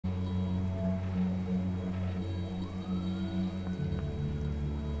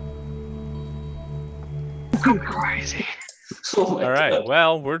go crazy. Oh my All right. God.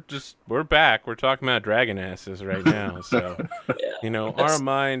 Well, we're back. We're talking about dragon asses right now. So, Yeah. our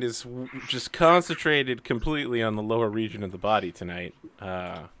mind is just concentrated completely on the lower region of the body tonight.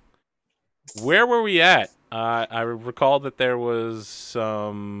 Where were we at? I recall that there was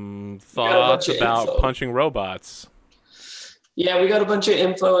some got a bunch thoughts of about info. punching robots. Yeah, we got a bunch of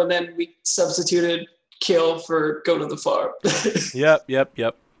info, and then we substituted kill for go to the farm. Yep.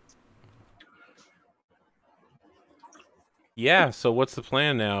 Yeah, so what's the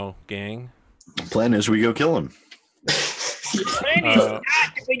plan now, gang? Plan is we go kill him. Plan is not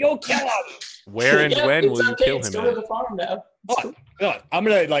if we go kill him. Where and Yeah, when it's will you okay. kill Let's him go to at? the farm now. God, I'm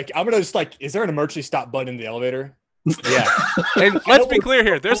gonna just like, is there an emergency stop button in the elevator? Yeah. And let's be clear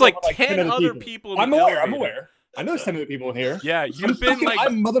here. There's like 10 other people in the I'm aware. elevator. I'm aware. I know there's 10 other people in here. Yeah, you've been like...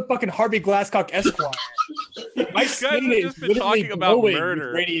 I'm motherfucking Harvey Glasscock Esquire. My guys skin have is just been literally talking about glowing murder.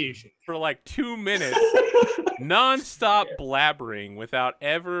 with radiation. for like 2 minutes, non-stop blabbering without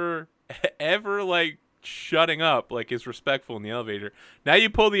ever like shutting up, like is respectful in the elevator. Now you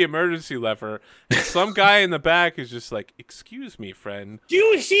pull the emergency lever, and some guy in the back is just like, "Excuse me, friend. Do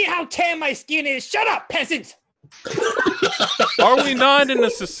you see how tan my skin is? Shut up, peasant! Are we not in a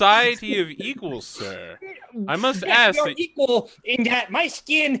society of equals, sir? I must ask. You're equal in that my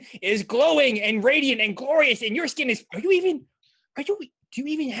skin is glowing and radiant and glorious, and your skin is. Do you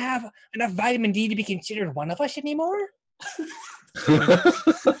even have enough vitamin D to be considered one of us anymore?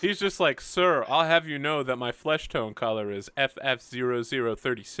 He's just like, sir, I'll have you know that my flesh tone color is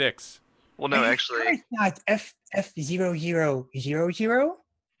FF0036. Well, no, actually, It's not FF0000.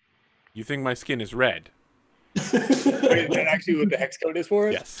 You think my skin is red? Wait, is that actually what the hex code is for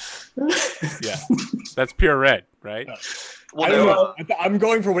it? Yes. Yeah. That's pure red, right? well, I don't no, know. I'm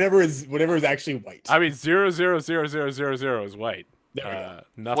going for whatever is actually white. I mean, 00000 is white. There we go. well,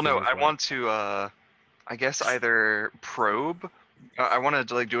 Nothing no, is I white. want to, I guess either probe. I want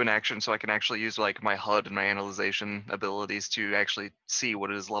to like do an action so I can actually use like my HUD and my analyzation abilities to actually see what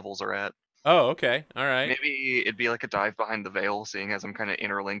his levels are at. Oh, okay. All right. Maybe it'd be like a dive behind the veil, seeing as I'm kind of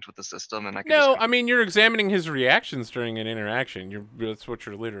interlinked with the system, and I can No, just I mean, you're examining his reactions during an interaction. That's what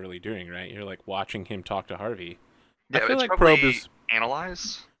you're literally doing, right? You're like watching him talk to Harvey. yeah, I feel it's like probably probe is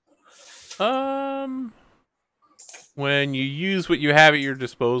analyze. when you use what you have at your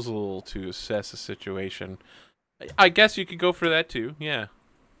disposal to assess a situation. I guess you could go for that too. Yeah.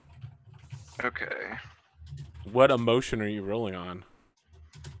 Okay, What emotion are you rolling on?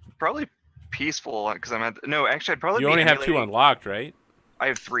 probably peaceful because I'm at. No, actually, I'd probably You be only have 2 emulating- unlocked, right? I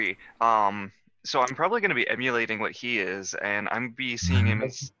have 3. So I'm probably going to be emulating what he is, and I'm be seeing him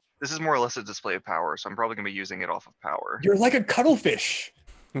as. This is more or less a display of power, so I'm probably going to be using it off of power. You're like a cuttlefish.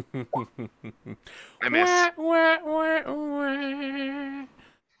 I miss.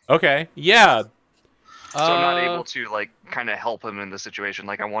 Okay. Yeah. So I'm not able to like kind of help him in the situation.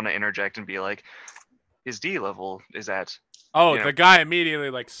 Like I want to interject and be like, his D level is at. Oh, Yeah. the guy immediately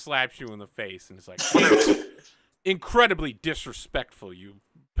like slaps you in the face and is like, incredibly disrespectful, you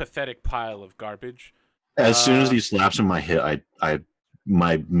pathetic pile of garbage. As soon as he slaps him, my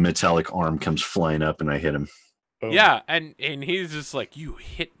metallic arm comes flying up and I hit him. Boom. Yeah, and he's just like, you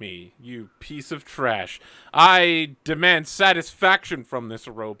hit me, you piece of trash. I demand satisfaction from this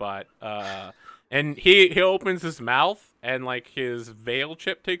robot. And he opens his mouth and like his veil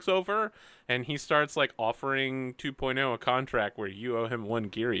chip takes over and he starts like offering 2.0 a contract where you owe him 1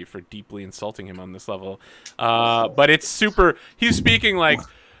 Geary for deeply insulting him on this level. But it's super, he's speaking like,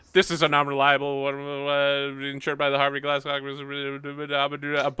 this is an unreliable, insured by the Harvey Glasscock,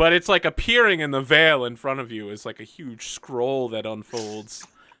 but it's like appearing in the veil in front of you is like a huge scroll that unfolds.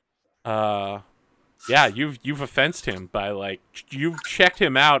 Yeah, you've offensed him by like you've checked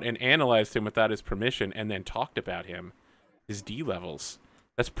him out and analyzed him without his permission, and then talked about him, his D levels.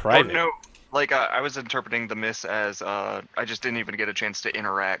 That's private. Oh no, like I was interpreting the miss as I just didn't even get a chance to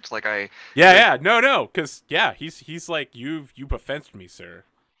interact. Like No, because yeah, he's like you've offensed me, sir.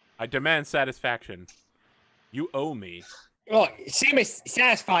 I demand satisfaction. You owe me. Well, Sam is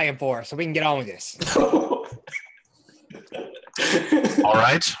satisfy him for us so we can get on with this. All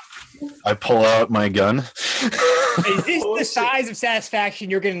right. I pull out my gun. Is this the size of satisfaction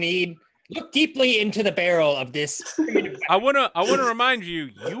you're going to need? Look deeply into the barrel of this. I wanna remind you,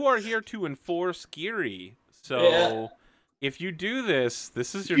 you are here to enforce Geary. So Yeah. if you do this,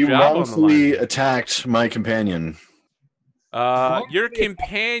 this is your You job on the wrongfully line. attacked my companion. Your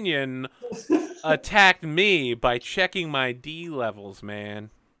companion attacked me by checking my D levels,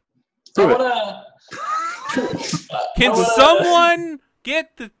 man. I Prove it. wanna. Can I wanna- someone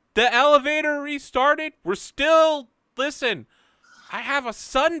get the elevator restarted? We're still... Listen, I have a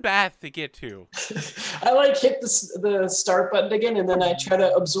sun bath to get to. I like hit the start button again, and then I try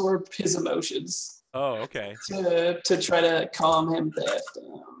to absorb his emotions Oh, okay. to try to calm him down.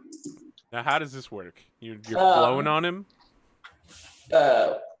 Now, how does this work? You're flowing on him?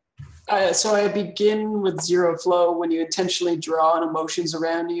 So I begin with 0 flow. When you intentionally draw on emotions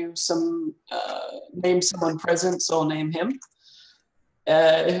around you, name someone present, so I'll name him.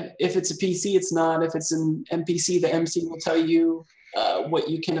 If it's a PC, it's not. If it's an NPC, the MC will tell you what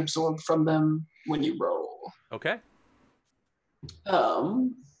you can absorb from them when you roll. Okay.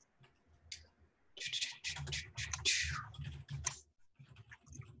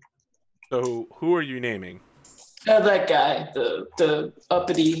 So who are you naming? That guy, the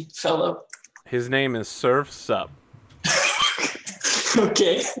uppity fellow. His name is Surf's Up.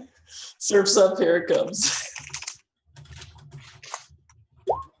 Okay. Surf's Up, here it comes.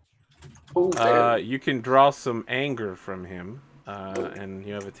 You can draw some anger from him, and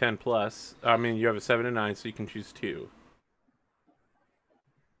you have a 10 plus. I mean, you have a 7 and 9, so you can choose 2.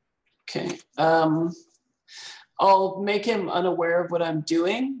 Okay. I'll make him unaware of what I'm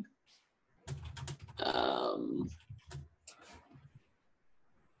doing.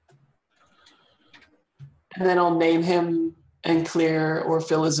 And then I'll name him and clear or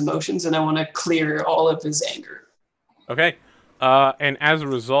fill his emotions, and I want to clear all of his anger. Okay. And as a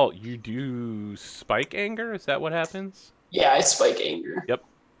result, you do spike anger? Is that what happens? Yeah, I spike anger. Yep.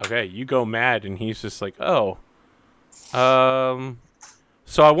 Okay, you go mad, and he's just like, oh.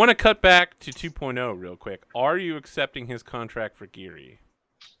 So I want to cut back to 2.0 real quick. Are you accepting his contract for Geary?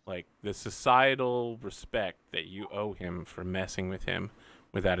 Like, the societal respect that you owe him for messing with him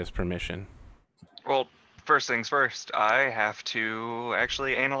without his permission? Well, first things first, I have to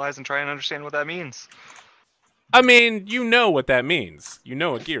actually analyze and try and understand what that means. I mean, you know what that means. You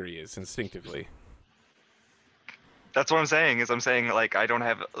know what Geary is instinctively. That's what I'm saying, I'm saying, like, I don't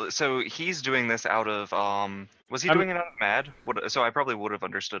have... So he's doing this out of, was he doing it out of mad? So I probably would have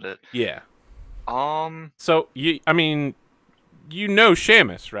understood it. Yeah. So, I mean, you know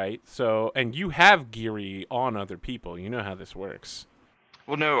Seamus, right? So, and you have Geary on other people. You know how this works.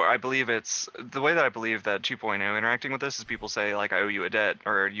 Well, no, I believe it's... The way that I believe that 2.0 interacting with this is people say, like, I owe you a debt,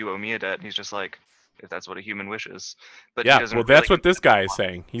 or you owe me a debt, and he's just like, if that's what a human wishes. But yeah, he doesn't well, really that's what this guy is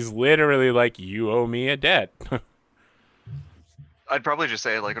saying. He's literally like, you owe me a debt. I'd probably just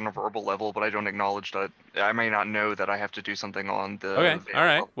say like on a verbal level, but I don't acknowledge that. I may not know that I have to do something on the... Okay, all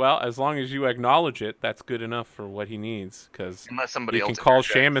right. Level. Well, as long as you acknowledge it, that's good enough for what he needs. Because you can call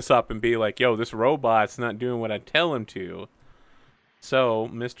Seamus up and be like, yo, this robot's not doing what I tell him to. So,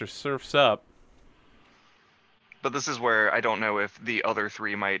 Mr. Surf's Up. But this is where I don't know if the other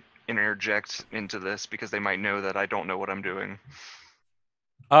 3 might interject into this because they might know that I don't know what I'm doing.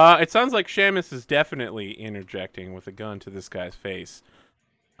 It sounds like Seamus is definitely interjecting with a gun to this guy's face.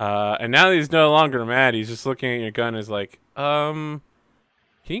 And now that he's no longer mad, he's just looking at your gun as like, can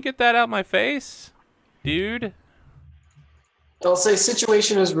you get that out my face, dude? I'll say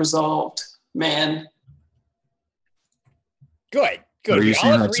situation is resolved, man. Good. Are you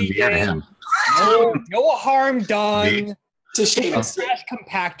saying that to me or to him? No harm done. To Seamus. Trash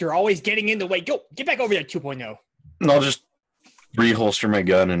compactor always getting in the way. Go, get back over there, 2.0. And I'll just reholster my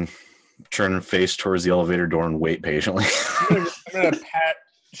gun and turn and face towards the elevator door and wait patiently. I'm gonna pat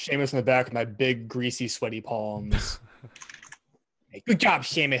Seamus in the back with my big, greasy, sweaty palms. Hey, good job,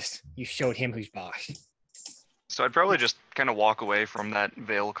 Seamus. You showed him who's boss. So I'd probably just kind of walk away from that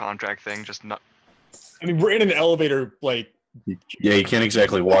veil contract thing. Just not. I mean, we're in an elevator, like. Yeah, you can't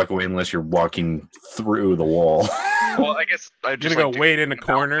exactly walk away unless you're walking through the wall. Well, I guess I'd just gonna go wait in a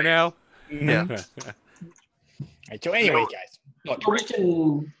corner now. Yeah. Right, so anyway, guys. Look,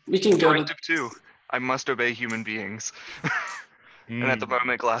 we can go. Directive 2. I must obey human beings. And at the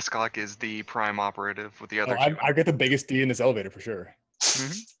moment, Glasscock is the prime operative with the other two. I get the biggest D in this elevator for sure.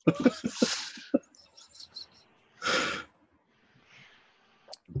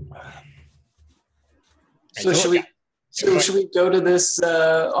 So should we go to this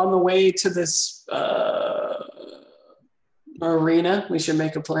on the way to this arena? We should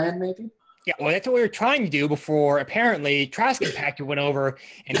make a plan, maybe. Yeah, well, that's what we were trying to do before apparently Trash Compactor went over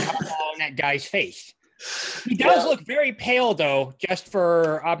and caught on that guy's face. He does look very pale, though, just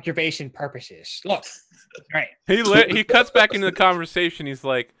for observation purposes. Look, all right. He cuts back into the conversation. He's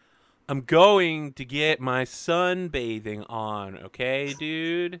like, I'm going to get my sunbathing on, okay,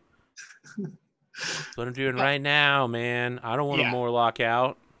 dude? That's what I'm doing right now, man. I don't want to Morlock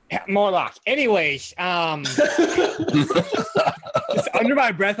out. Yeah, Morlock. Anyways, just under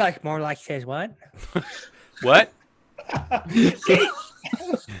my breath, like Morlock says, what? What?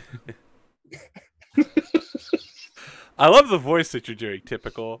 I love the voice that you're doing.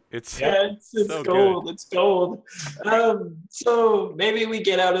 Typical. It's it's so gold. good. It's gold. So maybe we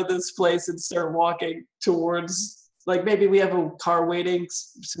get out of this place and start walking towards, like, maybe we have a car waiting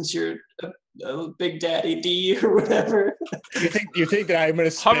since you're a Big Daddy D or whatever. You think that I'm gonna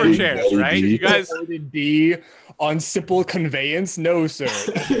Hover spend chairs, right? You guys. D on simple conveyance? No, sir.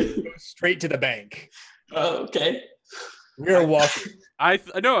 Go straight to the bank. Oh, okay. We're walking. I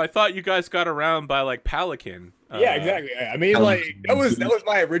thought you guys got around by like Pelican. Yeah, exactly. I mean, like that was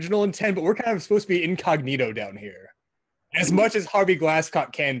my original intent, but we're kind of supposed to be incognito down here, as much as Harvey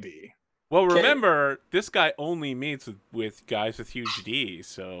Glasscock can be. Well, remember, this guy only meets with guys with huge D,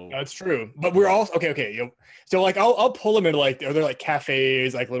 so That's true. But we're also okay. So like, I'll pull him into like, are there like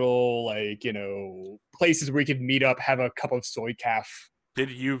cafes, like little like places where we could meet up, have a cup of soy calf. did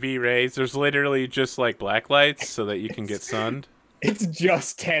UV rays. There's literally just like black lights so that you can get sunned. It's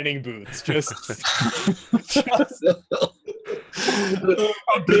just tanning booths, just a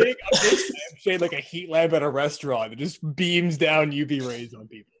big lampshade, like a heat lamp at a restaurant that just beams down UV rays on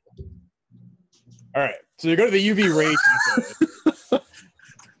people. All right, so you go to the UV rays.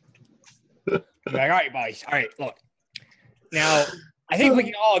 Like, all right, boys. All right, look. Now, I think we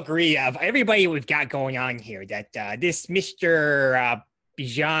can all agree of everybody we've got going on here that this Mr.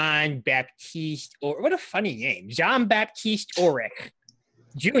 Jean Baptiste, or what a funny name, Jean Baptiste Ulrich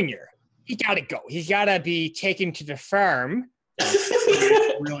Jr. He got to go. He's got to be taken to the farm.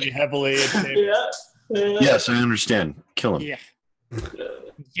 Really heavily. Yes, I understand. Kill him.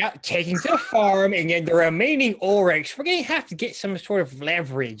 Yeah, taken to the farm, and then the remaining Ulrichs, we're going to have to get some sort of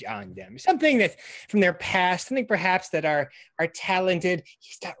leverage on them. Something that's from their past, something perhaps that are talented.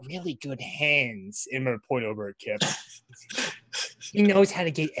 He's got really good hands. I'm going to point over at Kip. He knows how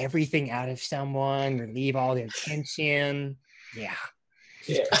to get everything out of someone, relieve all their tension. Yeah.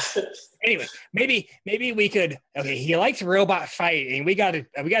 Anyway, maybe we could. Okay, he likes robot fighting. We got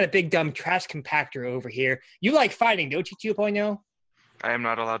a big dumb trash compactor over here. You like fighting, don't you, 2.0? I am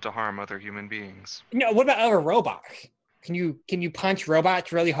not allowed to harm other human beings. No, what about other robots? Can you punch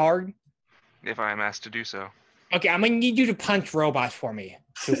robots really hard? If I am asked to do so. Okay, I'm gonna need you to punch robots for me,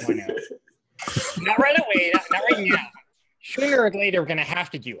 2.0. Not right away, not right now. Sooner or later, we're gonna have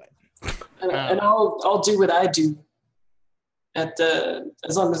to do it. And I'll do what I do.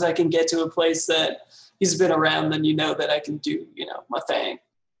 As long as I can get to a place that he's been around, then that I can do my thing.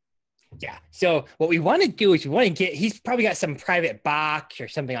 Yeah. So what we want to do is he's probably got some private box or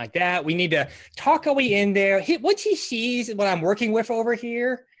something like that. We need to talk our way in there. Once he sees what I'm working with over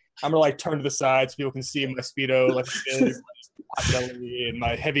here, I'm gonna like turn to the side so people can see my Speedo, like belly and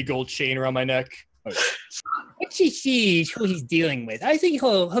my heavy gold chain around my neck. Okay. Once he sees who he's dealing with, I think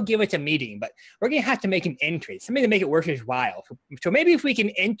he'll give us a meeting, but we're gonna have to make an entry, something to make it worth his while. So maybe if we can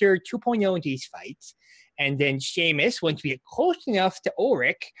enter 2.0 into these fights, and then Seamus, once we get close enough to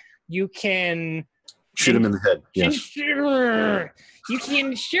Ulrich, you can shoot him in the head. Yes. You can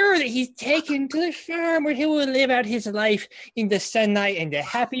ensure that he's taken to the farm where he will live out his life in the sunlight and the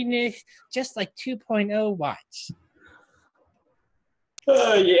happiness, just like 2.0 wants.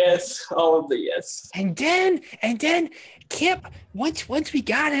 Oh yes, all of the yes. And then Kip, once we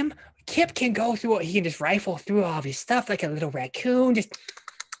got him, Kip can go through it. He can just rifle through all of his stuff like a little raccoon, just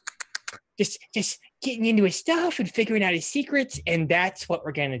getting into his stuff and figuring out his secrets, and that's what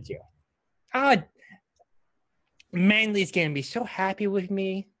we're gonna do. Manly's gonna be so happy with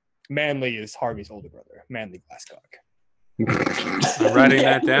me. Manly is Harvey's older brother. Manly Glasscock. I'm writing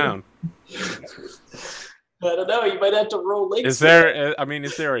that down. I don't know. You might have to roll links. Is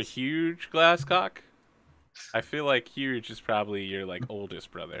there a huge Glasscock? I feel like huge is probably your like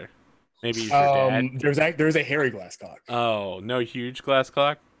oldest brother. Maybe he's your dad. There's a Harry Glasscock. Oh, no huge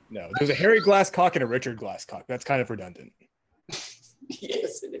Glasscock? No, there's a Harry Glasscock and a Richard Glasscock. That's kind of redundant.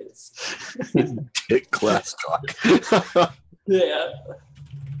 Yes, it is. Dick Glasscock. Yeah.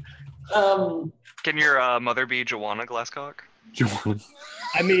 Can your mother be Joanna Glasscock?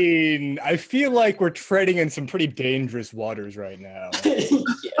 I mean, I feel like we're treading in some pretty dangerous waters right now.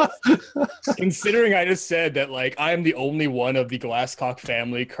 Yes. Considering I just said that, like, I am the only one of the Glasscock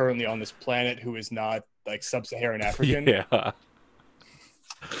family currently on this planet who is not, like, sub-Saharan African. Yeah.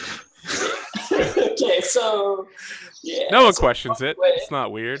 Okay, so yeah. No one questions it. It's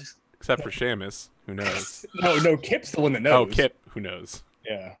not weird, except for Seamus. Who knows? No, Kip's the one that knows. Oh, Kip. Who knows?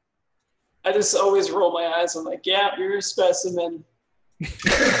 Yeah. I just always roll my eyes. I'm like, yeah, you're a specimen.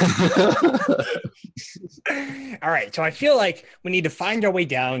 All right, so I feel like we need to find our way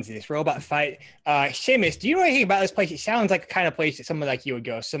down to this robot fight. Seamus, do you know anything about this place? It sounds like the kind of place that someone like you would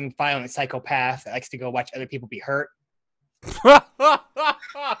go. Some violent psychopath that likes to go watch other people be hurt.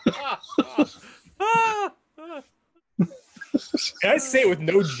 And I say it with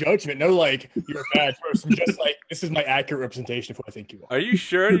no judgment, no like you're a bad person, just like this is my accurate representation of who I think you are. Are you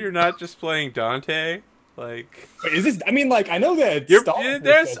sure you're not just playing Dante? Like, Wait, is this? I mean, like I know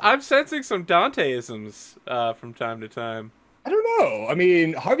that I'm sensing some Dante-isms from time to time. I don't know. I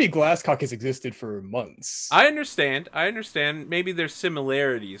mean, Harvey Glasscock has existed for months. I understand. Maybe there's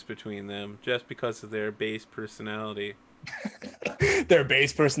similarities between them just because of their base personality. Their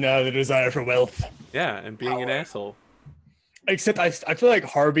base personality, the desire for wealth. Yeah, and being an asshole. Except I feel like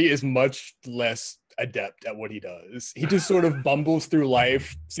Harvey is much less adept at what he does. He just sort of bumbles through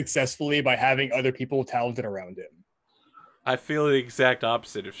life successfully by having other people talented around him. I feel the exact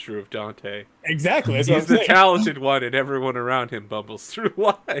opposite is true of Dante. Exactly. That's He's the talented one, and everyone around him bumbles through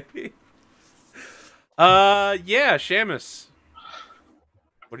life. Yeah, Shamus.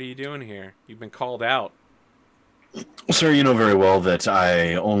 What are you doing here? You've been called out. Sir, you know very well that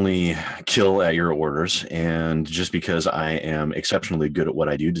I only kill at your orders, and just because I am exceptionally good at what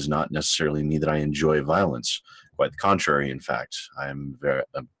I do does not necessarily mean that I enjoy violence. Quite the contrary, in fact. I'm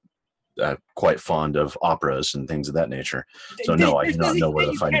quite fond of operas and things of that nature. So no, I do not know where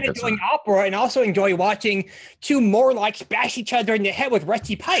the fighting fits in. Opera and also enjoy watching two Morlocks bash each other in the head with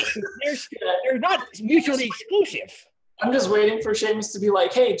rusty pipes. They're not mutually exclusive. I'm just waiting for Seamus to be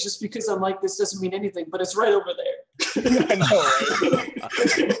like, hey, just because I'm like this doesn't mean anything, but it's right over there. I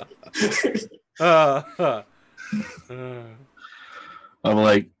know, Uh, I'm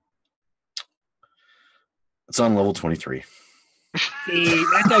like, it's on level 23. See,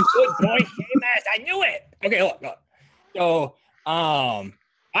 that's a good point, Seamus. I knew it. Okay, look. So, I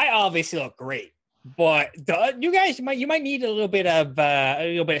obviously look great, but you guys might need a little bit of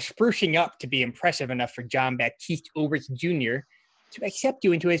sprucing up to be impressive enough for John Baptiste Ulrich Jr. to accept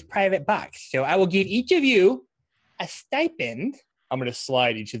you into his private box. So I will give each of you a stipend. I'm going to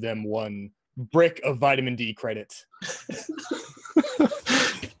slide each of them one brick of vitamin D credits.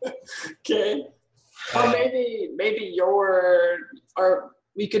 Okay. Or maybe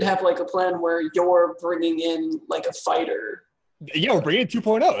we could have like a plan where you're bringing in like a fighter. Yeah, we're bringing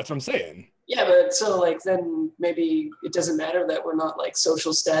 2.0. That's what I'm saying. Yeah, but so like then maybe it doesn't matter that we're not like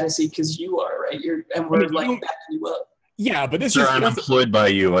social statusy because you are, right? We're like backing you up. Yeah, but this Sir, is I'm employed by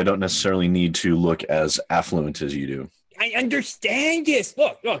you. I don't necessarily need to look as affluent as you do. I understand this.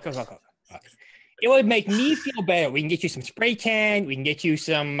 Look. It would make me feel better. We can get you some spray tan. We can get you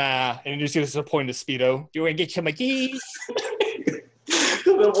some, and just give us a point of Speedo. You want to get some of these?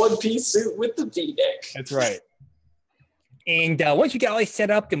 The one-piece suit with the V-neck. That's right. And once you get all this set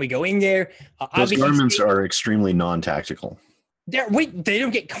up, then we go in there. Those garments are extremely non-tactical. They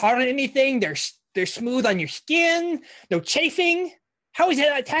don't get caught on anything. They're smooth on your skin. No chafing. How is that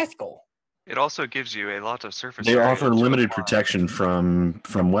not tactical? It also gives you a lot of surface. They area offer to limited apply. protection from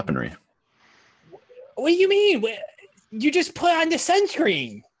weaponry. What do you mean? You just put on the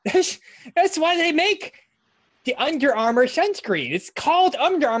sunscreen. That's why they make the Under Armour sunscreen. It's called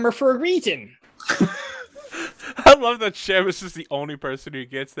Under Armour for a reason. I love that Shamus is the only person who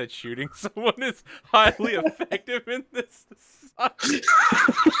gets that shooting someone is highly effective in this.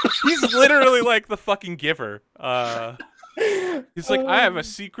 He's literally like the fucking giver. He's like, I have a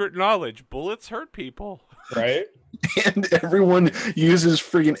secret knowledge. Bullets hurt people. Right? And everyone uses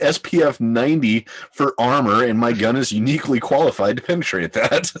friggin' SPF 90 for armor, and my gun is uniquely qualified to penetrate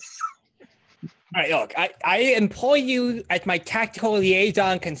that. All right, look, I employ you as my tactical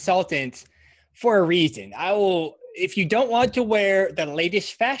liaison consultant for a reason. I will, if you don't want to wear the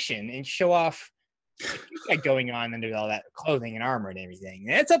latest fashion and show off what you got going on under all that clothing and armor and everything,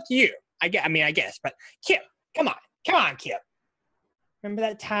 that's up to you. I guess. But Kip, come on, Kip. Remember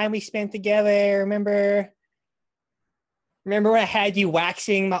that time we spent together? Remember when I had you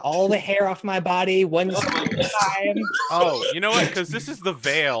waxing all the hair off my body one time? Oh, you know what? Because this is the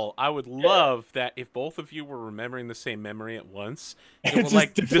veil. I would love that if both of you were remembering the same memory at once. It would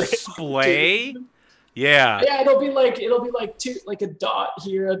like display. Yeah. Yeah, it'll be like two, like a dot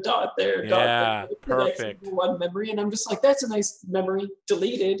here, a dot there, a dot Yeah, there. perfect. One memory, and I'm just like, that's a nice memory.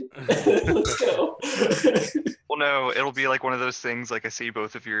 Deleted. Let's go. Well, no, it'll be like one of those things. Like I see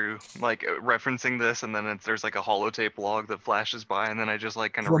both of you like referencing this, and then there's like a holotape log that flashes by, and then I just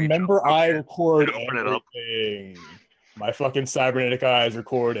like kind of Remember, I record open it up. everything. My fucking cybernetic eyes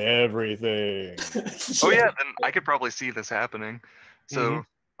record everything. Oh yeah, then I could probably see this happening. So,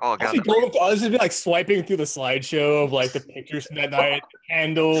 oh god, I'll just be like swiping through the slideshow of like the pictures from that night, the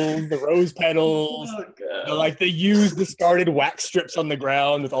candles, the rose petals, like the used discarded wax strips on the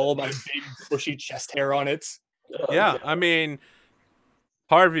ground with all of my big bushy chest hair on it. Yeah, I mean,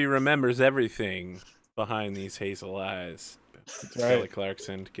 Harvey remembers everything behind these hazel eyes. That's Kelly right.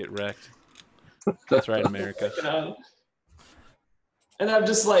 Clarkson, get wrecked. That's right, America. And I'm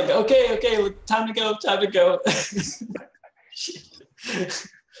just like, okay, time to go.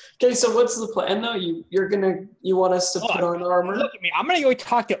 Okay, so what's the plan though? You want us to put on armor? Look at me. I'm gonna go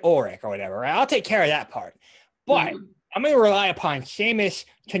talk to Ulrich or whatever. Right? I'll take care of that part. But I'm gonna rely upon Seamus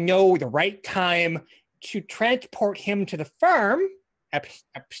to know the right time to transport him to the farm, up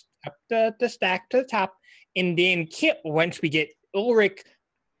the stack to the top, and then Kip. Once we get Ulrich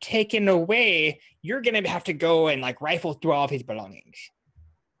taken away, you're gonna have to go and like rifle through all of his belongings.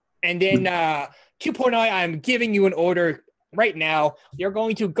 And then 2.0, I'm giving you an order right now. You're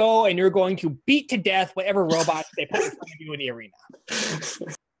going to go and you're going to beat to death whatever robots they put in front of you in the arena.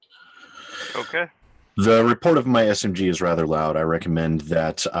 Okay. The report of my SMG is rather loud. I recommend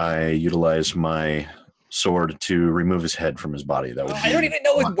that I utilize my sword to remove his head from his body. That would I don't even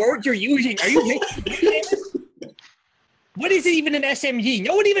know what words you're using. Are you making it? What is it even an SMG?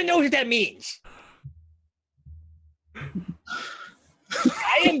 No one even knows what that means.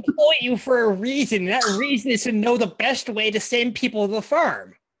 I employ you for a reason. And that reason is to know the best way to send people to the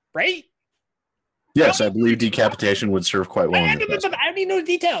farm, right? Yes, I believe decapitation would serve quite well. I don't need no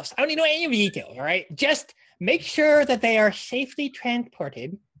details. I don't need no any of the details, all right? Just make sure that they are safely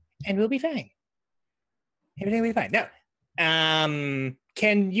transported and we'll be fine. Everything will be fine. Now,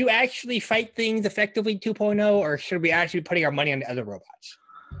 can you actually fight things effectively 2.0, or should we actually be putting our money on the other robots?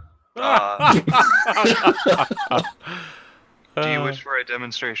 Do you wish for a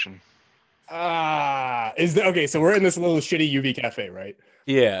demonstration? Okay, so we're in this little shitty UV cafe, right?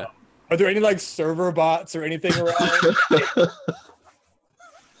 Yeah. Are there any like server bots or anything around?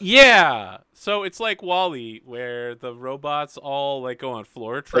 Yeah. So it's like Wall-E, where the robots all like go on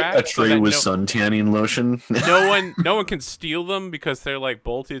floor tracks. A tray with sun tanning lotion. no one can steal them because they're like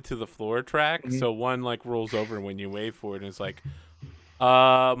bolted to the floor track. Mm-hmm. So one like rolls over when you wait for it and it's like,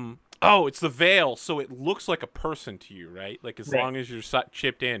 oh, it's the veil, so it looks like a person to you, right? Like as long as you're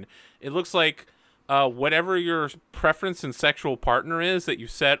chipped in, it looks like whatever your preference and sexual partner is that you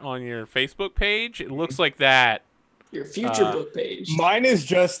set on your Facebook page. It looks like that. Your future book page. Mine is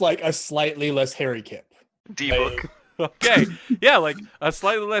just like a slightly less hairy Kip. D-book. Okay. Yeah, like a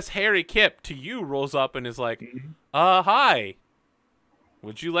slightly less hairy Kip to you rolls up and is like, hi.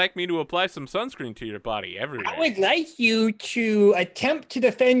 Would you like me to apply some sunscreen to your body everywhere? I would like you to attempt to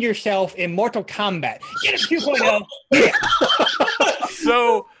defend yourself in Mortal Kombat. Get a 2.0. Yeah.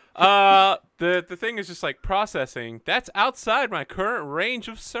 So, the thing is just like processing. That's outside my current range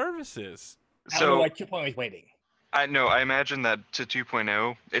of services. I don't know why 2.0 is waiting. I imagine that to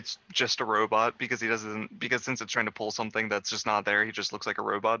 2.0, it's just a robot because since it's trying to pull something that's just not there, he just looks like a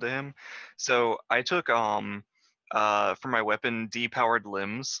robot to him. So I took for my weapon depowered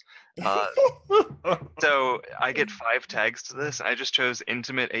limbs. So I get 5 tags to this. I just chose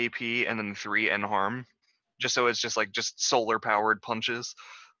intimate AP and then 3 N harm, just so it's just solar powered punches.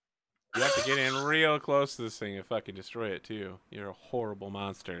 You have to get in real close to this thing if I could destroy it too. You're a horrible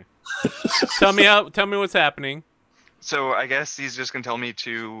monster. Tell me what's happening. So I guess he's just gonna tell me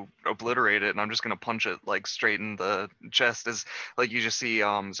to obliterate it, and I'm just gonna punch it like straight in the chest. As like you just see,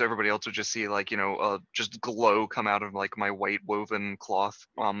 so everybody else would just see just glow come out of like my white woven cloth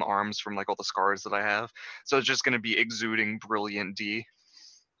arms from like all the scars that I have. So it's just gonna be exuding brilliant D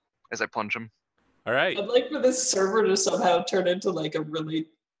as I punch him. All right. I'd like for this server to somehow turn into like a really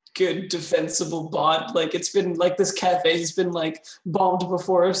good defensible bot. Like it's been like this cafe has been like bombed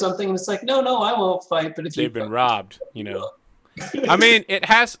before or something, and it's like no, I won't fight. But if they've been robbed, I mean, it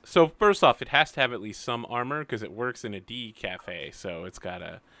has. So first off, it has to have at least some armor because it works in a D cafe. So it's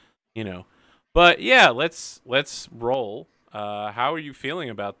gotta, But yeah, let's roll. How are you feeling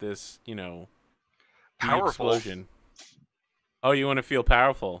about this? Powerful explosion. Oh, you want to feel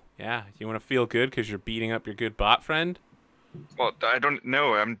powerful? Yeah, you want to feel good because you're beating up your good bot friend. Well, I don't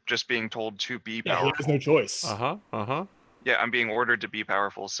know. I'm just being told to be powerful. He has no choice. Yeah, I'm being ordered to be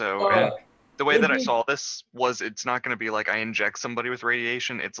powerful. So, and the way that I saw this was it's not going to be like I inject somebody with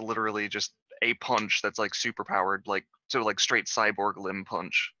radiation. It's literally just a punch that's like super powered, like straight cyborg limb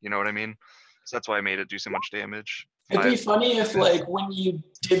punch. You know what I mean? So that's why I made it do so much damage. It'd be funny if like when you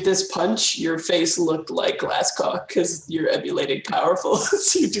did this punch, your face looked like Glasscock because you're emulating powerful.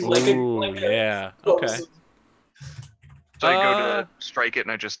 So you do like yeah. Okay. So I go to strike it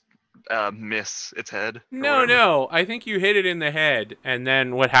and I just miss its head. No. I think you hit it in the head, and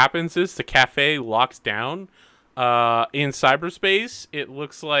then what happens is the cafe locks down. In cyberspace, it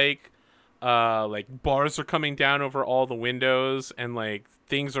looks like bars are coming down over all the windows, and like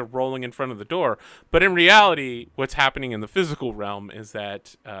things are rolling in front of the door. But in reality, what's happening in the physical realm is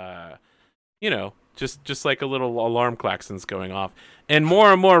that just like a little alarm klaxon's going off, and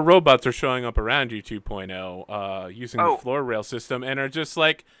more robots are showing up around you 2.0, using the floor rail system, and are just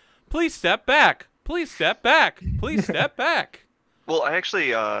like, please step back, please step back, please step back. Well, I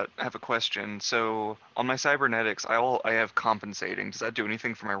actually have a question. So on my cybernetics, I have compensating. Does that do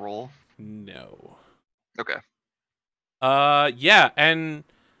anything for my roll? No. Okay. Yeah, and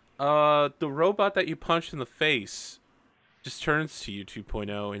the robot that you punched in the face just turns to you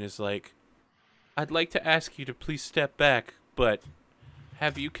 2.0 and is like, I'd like to ask you to please step back, but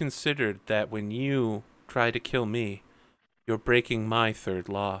have you considered that when you try to kill me, you're breaking my third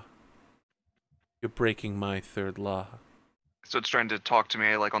law? You're breaking my third law. So it's trying to talk to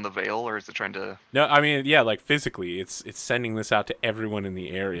me like on the veil, or is it trying to? No, I mean, yeah, like physically, it's sending this out to everyone in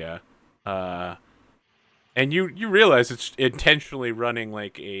the area, and you realize it's intentionally running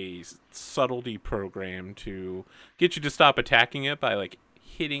like a subtlety program to get you to stop attacking it by like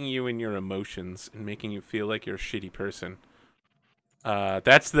hitting you in your emotions and making you feel like you're a shitty person.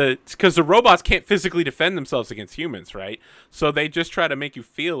 That's because the robots can't physically defend themselves against humans, right? So they just try to make you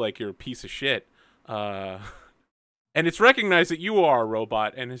feel like you're a piece of shit. And it's recognized that you are a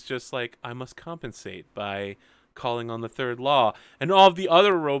robot, and it's just like, I must compensate by calling on the third law. And all of the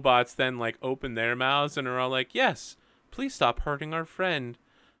other robots then like open their mouths and are all like, yes, please stop hurting our friend.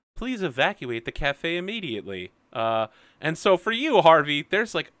 Please evacuate the cafe immediately. And so for you, Harvey,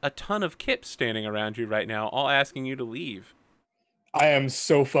 there's like a ton of kips standing around you right now, all asking you to leave. I am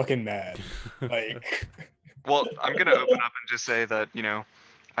so fucking mad. Like, Well, I'm gonna open up and just say that, you know,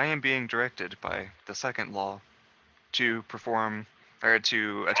 I am being directed by the second law to perform or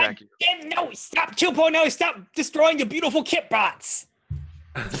to attack you. Damn, no, stop 2.0, stop destroying the beautiful kit bots.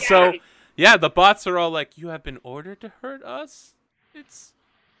 So, yeah, the bots are all like, you have been ordered to hurt us? It's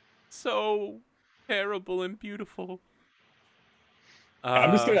so terrible and beautiful.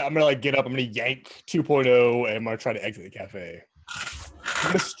 I'm gonna like get up, I'm gonna yank 2.0, and I'm gonna try to exit the cafe. I'm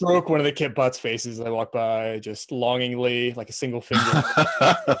gonna stroke one of the kit bots' faces as I walk by, just longingly, like a single finger.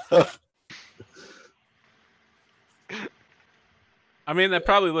 I mean, that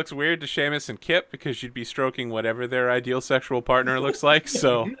probably looks weird to Seamus and Kip because you'd be stroking whatever their ideal sexual partner looks like,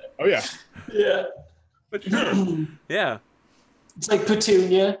 so... Oh, yeah. Yeah. But sure. Yeah. It's like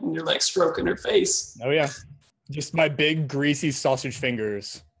Petunia, and you're like stroking her face. Oh, yeah. Just my big, greasy sausage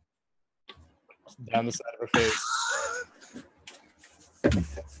fingers down the side of her face.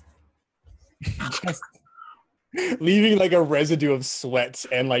 Just leaving like a residue of sweat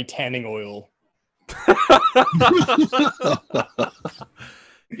and like tanning oil.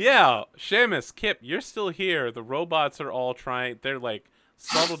 Yeah, Seamus, Kip, you're still here. The robots are all trying. Their like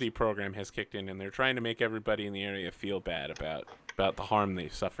subtlety program has kicked in, and they're trying to make everybody in the area feel bad about the harm they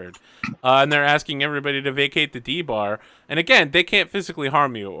suffered. And they're asking everybody to vacate the D bar. And again, they can't physically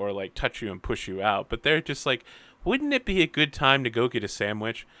harm you or like touch you and push you out, but they're just like, wouldn't it be a good time to go get a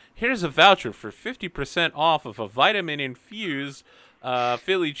sandwich? Here's a voucher for 50% off of a vitamin-infused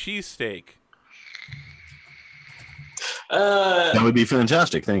Philly cheesesteak. That would be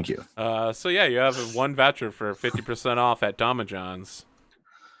fantastic. Thank you. So yeah, you have one voucher for 50% off at Damajohn's.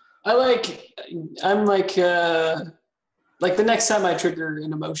 I'm like the next time I trigger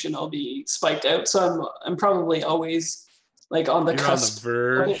an emotion, I'll be spiked out. So I'm probably always like on the cusp on the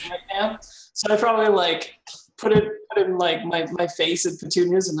verge of it right now. So I probably like put it in like my face at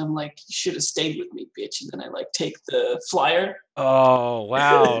Petunia's, and I'm like, you should have stayed with me, bitch. And then I like take the flyer. Oh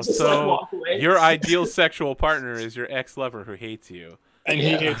wow! Just, So like, walk away. your ideal sexual partner is your ex-lover who hates you. And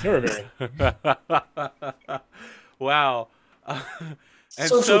he hates her very. Wow. And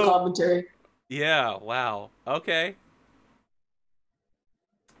Social commentary. Yeah. Wow. Okay.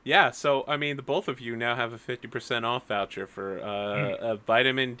 Yeah. So I mean, the both of you now have a 50% off voucher for a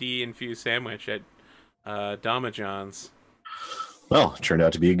vitamin D infused sandwich at Damajohn's. Well, it turned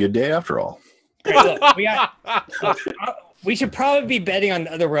out to be a good day after all. Hey, look, we should probably be betting on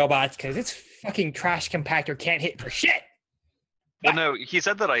the other robots because this fucking trash compactor can't hit for shit. Well, no, he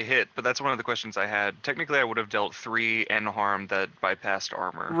said that I hit, but that's one of the questions I had. Technically, I would have dealt 3 N harm that bypassed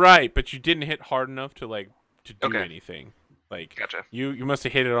armor. Right, but you didn't hit hard enough to like to do anything. Like, Gotcha. You must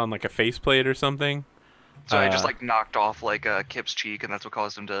have hit it on like a faceplate or something. So I just like knocked off like Kip's cheek, and that's what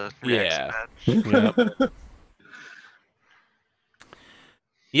caused him to react so bad. Yep.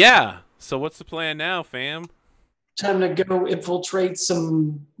 Yeah. So what's the plan now, fam? Time to go infiltrate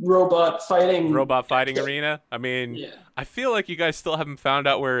some robot fighting arena. I mean, yeah. I feel like you guys still haven't found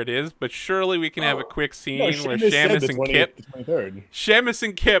out where it is, but surely we can have a quick scene where Seamus Seamus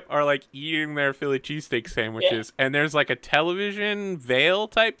and Kip are like eating their Philly cheesesteak sandwiches, and there's like a television veil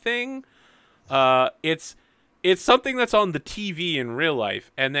type thing. It's it's something that's on the TV in real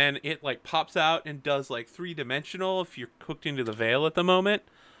life, and then it like pops out and does like 3-dimensional if you're hooked into the veil at the moment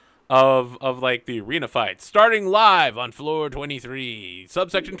of like the arena fight starting live on floor 23,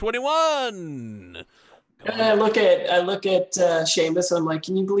 subsection 21. And I look at Seamus and I'm like,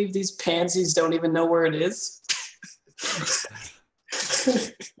 can you believe these pansies don't even know where it is?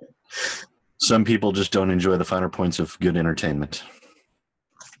 Some people just don't enjoy the finer points of good entertainment.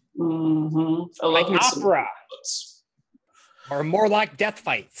 Mm-hmm. I Like love me some opera. books. Or more like death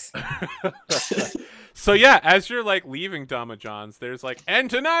fights. So yeah, as you're like leaving Dama John's, there's like, and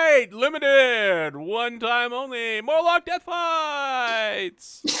tonight, limited, one time only, Morlock Death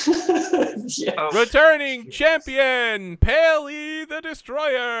Fights! Yeah. Oh, Returning champion, Paley the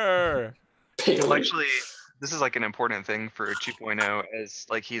Destroyer! well, actually, this is like an important thing for 2.0, as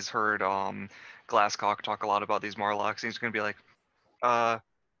like he's heard Glasscock talk a lot about these Morlocks, and he's gonna be like,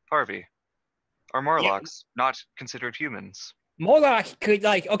 Harvey, are Morlocks not considered humans? Morlock could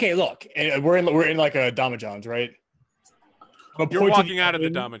like okay, look, And we're in like a Damajohns, right? I'm You're pointing walking out of the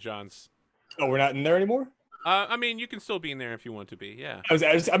oven. Dama John's. Oh, we're not in there anymore. I mean, you can still be in there if you want to be, yeah. I'm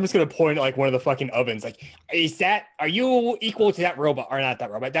just gonna point at like one of the fucking ovens. Like, are you equal to that robot or not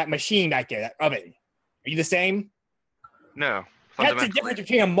that robot? That machine back there, that oven. Are you the same? No, That's the fundamentally, difference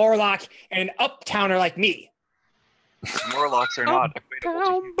between a Morlock and an uptowner like me. Morlocks are not equatable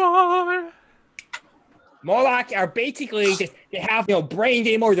to humans. Boy. Morlock are basically just they have brain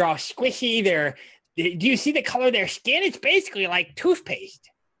anymore. They're all squishy. Do you see the color of their skin? It's basically like toothpaste.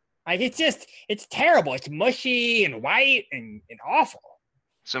 Like it's terrible. It's mushy and white and awful.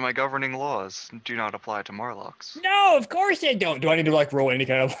 So my governing laws do not apply to Morlocks. No, of course they don't. Do I need to like roll any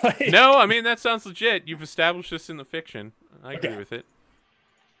kind of like? No, I mean, that sounds legit. You've established this in the fiction. I agree Okay. with it.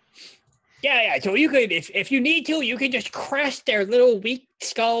 Yeah. So you could, if you need to, you can just crush their little weak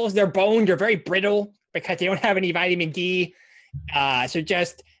skulls. Their bones are very brittle because they don't have any vitamin D. So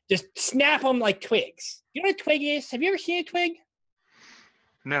just snap them like twigs. You know what a twig is? Have you ever seen a twig?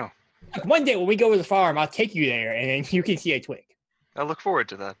 No, Look, one day when we go to the farm, I'll take you there, and then you can see a twig. I look forward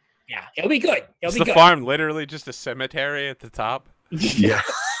to that. Yeah, it'll be good. It'll Is be the good. farm literally just a cemetery at the top? Yeah.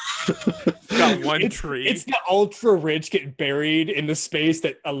 It's got one tree. It's the ultra rich get buried in the space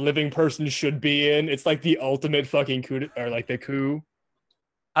that a living person should be in. It's like the ultimate fucking coup, or like the coup.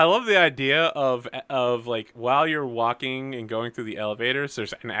 I love the idea of like while you're walking and going through the elevators,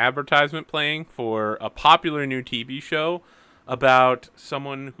 there's an advertisement playing for a popular new TV show about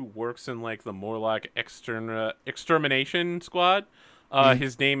someone who works in like the Morlock extermination squad.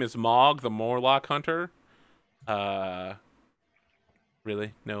 His name is Mog, the Morlock Hunter.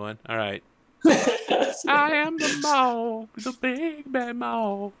 Really? No one? All right. I am the Mog, the big bad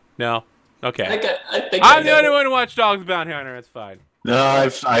Mog. No. Okay. I think I'm the only one who watched Dogs Bounty Hunter. It's fine. No,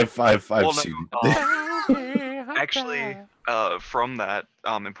 I've Well, no, seen. Actually, from that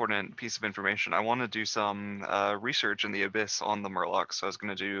important piece of information, I want to do some research in the Abyss on the Murlocs, so I was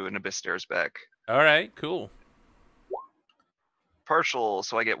going to do an Abyss Stairs back. All right. Cool. Partial,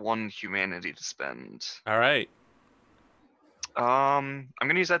 so I get 1 humanity to spend. All right. I'm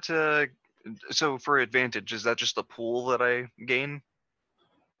going to use that to... So for advantage, is that just the pool that I gain?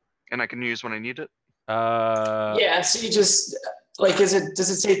 And I can use when I need it? Yeah, so you just does it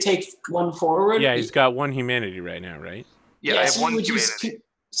say take 1 forward? Yeah, he's got 1 humanity right now, right? Yeah, I have so 1 you would humanity.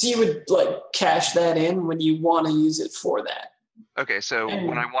 so you would like cash that in when you want to use it for that. Okay, so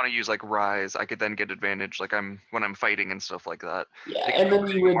when I And- want to use like Rise, I could then get advantage, like when I'm fighting and stuff like that. Yeah, Like, and then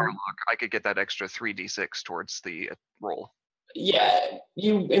with you would Warlock, I could get that extra 3d6 towards the roll.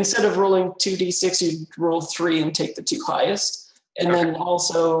 you instead of rolling 2d6, you'd roll 3 and take the 2 highest. And then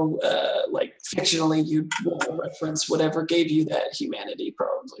also, like fictionally, you'd want to reference whatever gave you that humanity,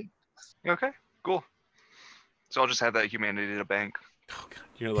 probably. Okay, cool. So I'll just have that humanity to bank. Oh, God.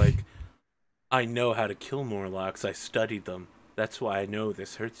 You're like, I know how to kill Morlocks. I studied them. That's why I know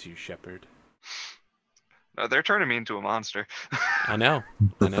this hurts you, Shepard. They're turning me into a monster. I know.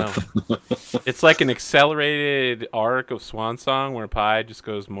 It's like an accelerated arc of Swan Song where Pi just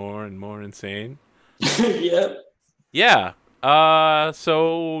goes more and more insane. Yep. Yeah.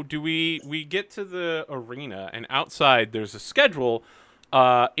 So do we get to the arena, and outside there's a schedule.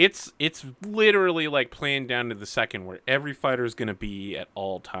 It's literally like planned down to the second where every fighter is gonna be at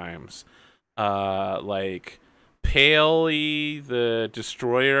all times. Like Paley the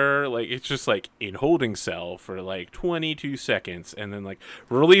Destroyer, like it's just like in holding cell for like 22 seconds, and then like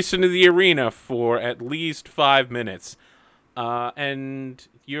released into the arena for at least 5 minutes. And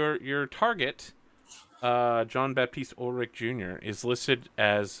your target, John Baptiste Ulrich Jr., is listed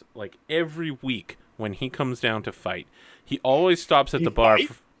as like every week when he comes down to fight. He always stops at the bar.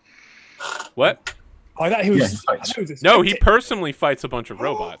 What? Oh, I thought he was. Yeah, he fights. I thought he was a No, he spectator. personally fights a bunch of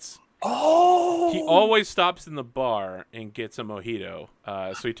robots. Oh. He always stops in the bar and gets a mojito.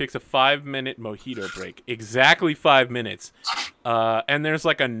 So he takes a 5-minute mojito break. Exactly 5 minutes. And there's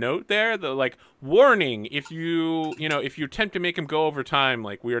like a note there that like, warning, if you attempt to make him go over time,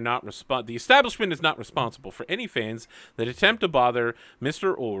 like we are not the establishment is not responsible for any fans that attempt to bother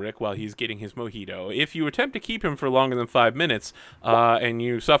Mr. Ulrich while he's getting his mojito. If you attempt to keep him for longer than 5 minutes, and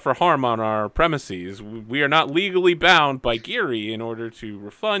you suffer harm on our premises, we are not legally bound by Geary in order to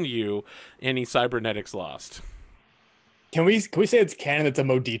refund you any cybernetics lost. Can we say it's canon? It's a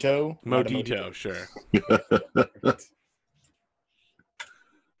Modito. Not a Mojito, sure.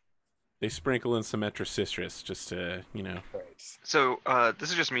 They sprinkle in some extra citrus just to, Right. So this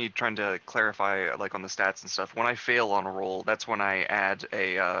is just me trying to clarify, like on the stats and stuff. When I fail on a roll, that's when I add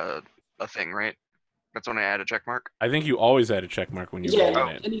a thing, right? That's when I add a check mark. I think you always add a check mark when you Yeah, roll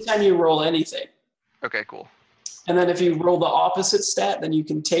it. anytime you roll anything. Okay, cool. And then if you roll the opposite stat, then you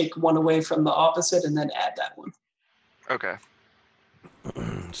can take one away from the opposite and then add that one. Okay.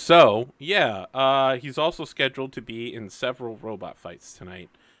 So, yeah, he's also scheduled to be in several robot fights tonight.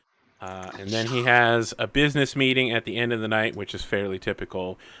 And then he has a business meeting at the end of the night, which is fairly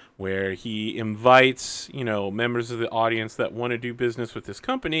typical, where he invites, members of the audience that want to do business with his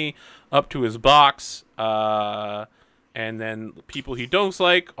company up to his box. And then people he don't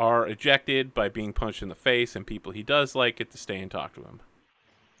like are ejected by being punched in the face, and people he does like get to stay and talk to him.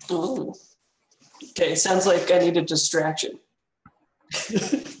 Oh. Okay, sounds like I need a distraction.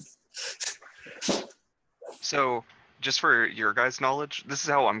 So, just for your guys' knowledge, this is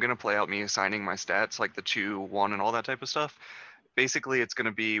how I'm gonna play out me assigning my stats, like the 2, 1, and all that type of stuff. Basically, it's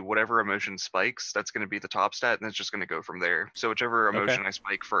gonna be whatever emotion spikes, that's gonna be the top stat, and it's just gonna go from there. So whichever emotion I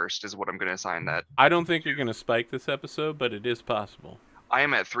spike first is what I'm gonna assign that. I don't think you're going to spike this episode, but it is possible. I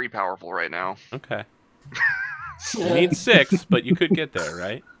am at 3 powerful right now. Okay. You need 6, but you could get there,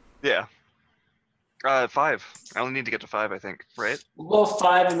 right? Yeah. 5. I only need to get to 5, I think, right? Well,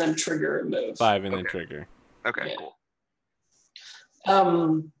 5 and then trigger and move. 5 and then Okay. trigger. Okay, Yeah. cool.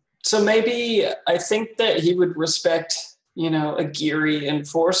 So maybe I think that he would respect, a Geary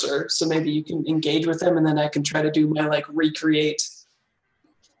enforcer. So maybe you can engage with him, and then I can try to do my like recreate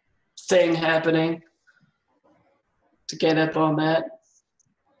thing happening to get up on that.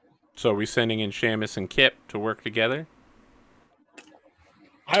 So are we sending in Shamus and Kip to work together?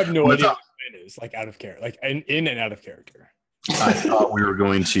 I have no What's idea up? what it is, like out of character, like in and out of character. I thought we were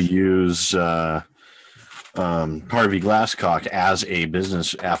going to use Harvey Glasscock as a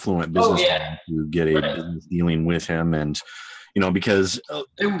affluent businessman to get a business dealing with him, and because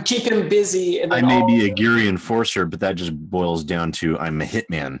And keep him busy. And I then may be a Geary enforcer, but that just boils down to I'm a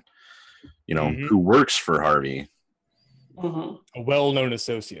hitman, who works for Harvey. Mhm. A well-known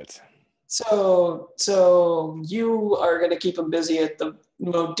associate. So you are going to keep him busy at the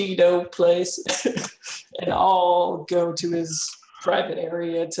Modito place, and I'll go to his private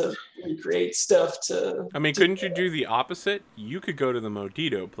area to recreate stuff to. I mean, couldn't you do the opposite? You could go to the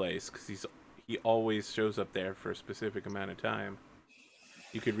Modito place because he always shows up there for a specific amount of time.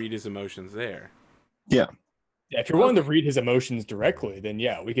 You could read his emotions there. Yeah, if you're willing to read his emotions directly, then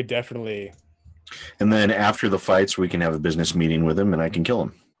yeah, we could definitely. And then after the fights, we can have a business meeting with him, and I can kill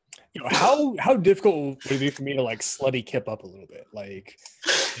him. How difficult would it be for me to like slutty Kip up a little bit? Like,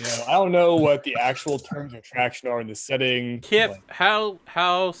 I don't know what the actual terms of attraction are in the setting. Kip, like-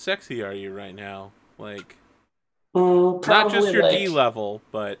 how sexy are you right now? Like, Probably not just your like, D level,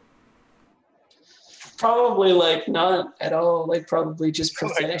 but probably like not at all. Like probably just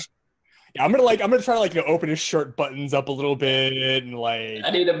professional. Yeah, I'm gonna try to open his shirt buttons up a little bit and like.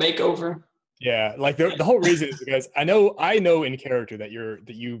 I need a makeover. Yeah, like the whole reason is because I know in character that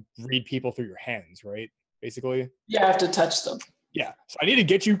you read people through your hands, right? Basically. Yeah, I have to touch them. Yeah, so I need to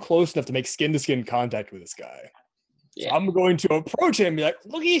get you close enough to make skin-to-skin contact with this guy. Yeah. So I'm going to approach him and be like,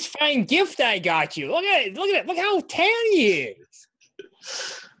 "Look at this fine gift I got you. Look at it. Look how tan he is."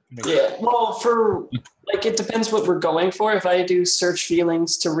 Yeah. Well, it depends what we're going for. If I do search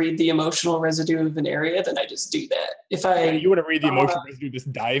feelings to read the emotional residue of an area, then I just do that. If You want to read the emotional residue of this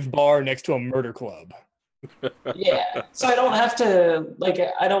dive bar next to a murder club. yeah. So I don't have to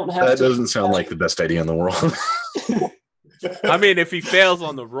I don't have That to. doesn't sound like the best idea in the world. I mean, if he fails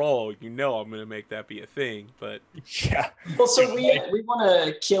on the roll, I'm going to make that be a thing. But Yeah. Well, so we want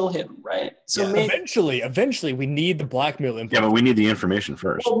to kill him, right? So Yeah, maybe eventually, we need the blackmail info. Yeah, but we need the information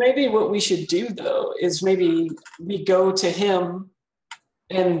first. Well, maybe what we should do though is maybe we go to him,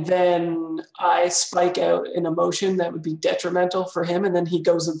 and then I spike out an emotion that would be detrimental for him, and then he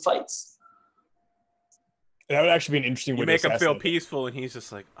goes and fights. That would actually be an interesting way you to make him feel assassinate him. peaceful, and he's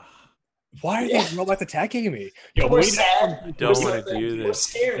just like, oh. Why are these robots attacking me? Yo, We're we sad. I don't want to do We're this.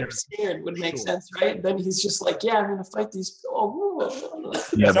 scared would make sense, right? Then he's just like, yeah, I'm gonna fight these. Oh,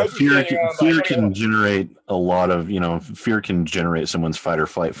 Yeah, so but I'm standing around, but I fear don't can know. generate a lot of, fear can generate someone's fight or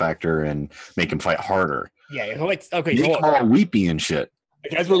flight factor and make them fight harder. Yeah, okay. They So look, all weepy and shit.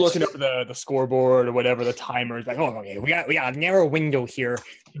 like, as we're looking up the scoreboard or whatever, the timers, like, oh, okay, we got a narrow window here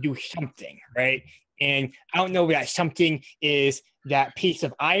to do something, right? And I don't know what that something is, that piece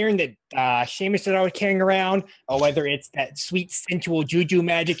of iron that Seamus is always carrying around, or whether it's that sweet sensual juju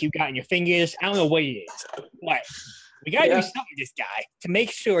magic you got in your fingers. I don't know what it is, but we got to do something with this guy to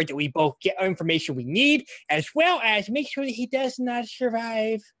make sure that we both get our information we need, as well as make sure that he does not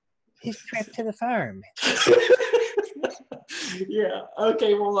survive his trip to the farm. yeah.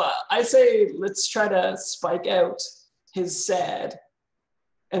 Okay. Well, I say let's try to spike out his sad,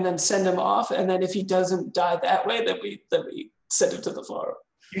 and then send him off. And then if he doesn't die that way, then we send him to the farm.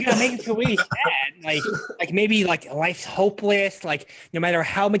 You gotta make it feel really sad. Like maybe like life's hopeless. Like no matter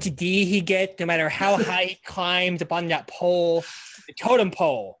how much D he gets, no matter how high he climbs up on that pole, the totem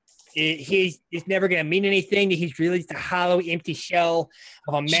pole, he's never gonna mean anything. He's really just a hollow, empty shell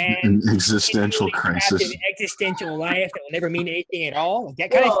of a man. An existential Really trapped crisis. in an existential life that will never mean anything at all. Like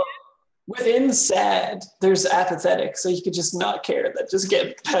that kind of. Within sad, there's apathetic, so you could just not care. That just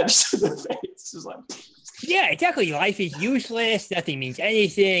get punched in the face. Just like, Yeah, exactly. Life is useless. Nothing means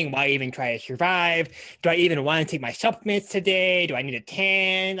anything. Why even try to survive? Do I even want to take my supplements today? Do I need a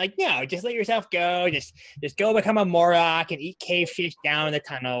tan? Like, no, just let yourself go. Just go become a Morlock and eat cave fish down in the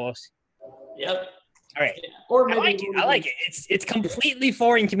tunnels. yep. All right. Yeah. Or I maybe like it. It's completely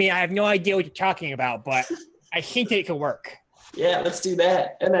foreign to me. I have no idea what you're talking about, but I think that it could work. Yeah, let's do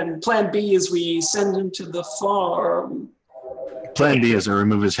that. And then plan B is we send him to the farm. Plan B is to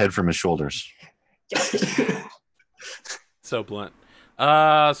remove his head from his shoulders. So blunt.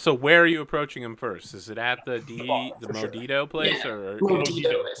 So where are you approaching him first? Is it at the Modito place Yeah. or?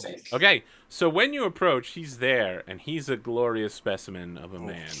 Modito, I think. Okay, so when you approach, he's there, and he's a glorious specimen of a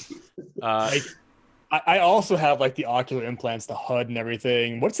man. I also have like the ocular implants, the HUD and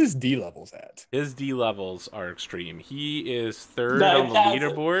everything. What's his D levels at? His D levels are extreme. He is third No, on the that's-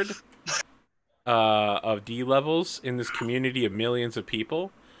 leaderboard of D levels in this community of millions of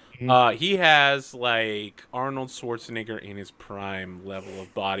people. He has like Arnold Schwarzenegger in his prime level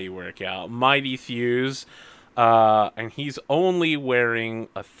of body workout, mighty thews, and he's only wearing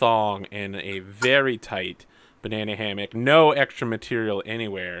a thong and a very tight banana hammock, no extra material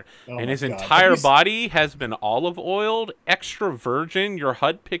anywhere, and his entire body has been olive oiled, extra virgin. Your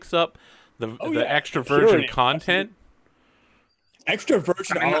HUD picks up the extra virgin content. Extra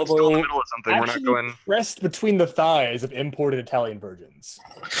virgin I mean, olive that's still in the oil middle of something. We're not actually going. pressed between the thighs of imported Italian virgins.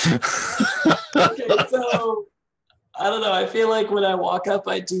 Okay, so I don't know. I feel like when I walk up,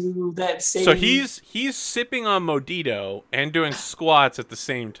 I do that same. So he's sipping on Modito and doing squats at the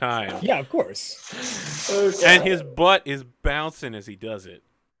same time. Yeah, of course. Okay. And his butt is bouncing as he does it.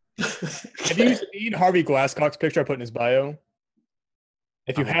 Have you seen Harvey Glasscock's picture I put in his bio?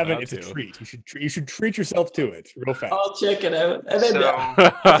 If you I'm haven't, about it's a to. treat. You should treat yourself to it real fast. I'll check it out. And then So,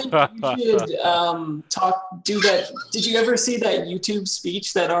 I think you should do that. Did you ever see that YouTube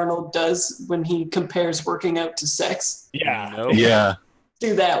speech that Arnold does when he compares working out to sex? Yeah. Nope. Yeah.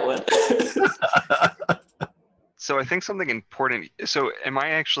 Do that one. so I think something important. So am I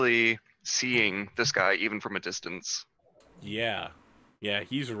actually seeing this guy even from a distance? Yeah,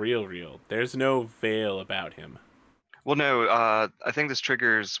 he's real. There's no veil about him. Well, no. I think this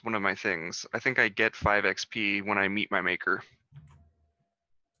triggers one of my things. I think I get 5 XP when I meet my maker.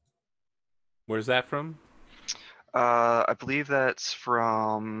 Where's that from? I believe that's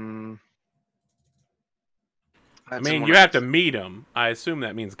from. I that's in mean, one you of have the- to meet him. I assume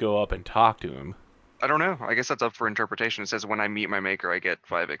that means go up and talk to him. I don't know. I guess that's up for interpretation. It says when I meet my maker, I get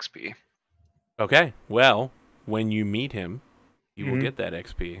 5 XP. Okay, well, when you meet him, you will Mhm. get that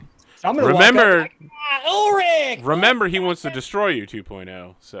XP. So I'm gonna walk up Remember, like, Ulrich! he wants to destroy you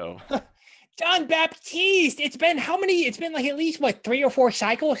 2.0. So John Baptiste! It's been how many? It's been like at least, what, 3 or 4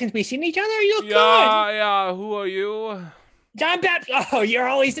 cycles since we've seen each other? You look good! yeah. Who are you? John Baptiste! Oh, you're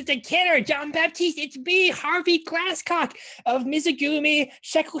always such a kidder! John Baptiste, it's me, Harvey Glasscock of Mizugumi,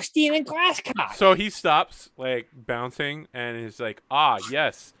 Sheckelstein, and Glasscock! So he stops, like bouncing, and is like,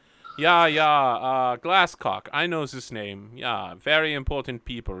 yes. Glasscock. I know this name. Yeah, very important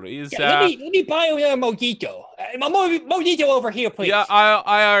people. Is let me buy you a mojito. Mojito over here, please. Yeah,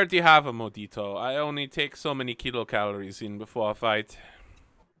 I already have a Modito. I only take so many kilocalories in before a fight.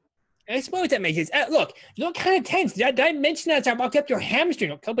 I suppose that makes sense. Look, you look kind of tense. Did I mention that as I walked up your hamstring?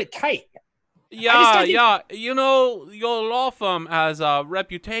 Look a little bit tight. Yeah. You know, your law firm has a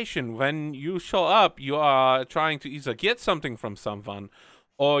reputation. When you show up, you are trying to either get something from someone,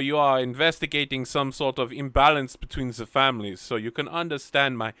 or you are investigating some sort of imbalance between the families. So you can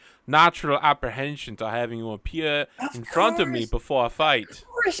understand my natural apprehension to having you appear in front of me before a fight. Of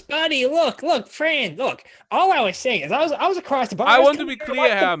course, buddy. Look, friend. Look. All I was saying is I was across the bar. I want to be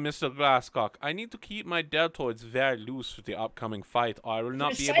clear here, Mr. Glasscock. I need to keep my deltoids very loose for the upcoming fight, or I will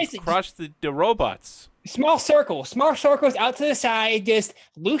not be able to crush the robots. Small circles out to the side. Just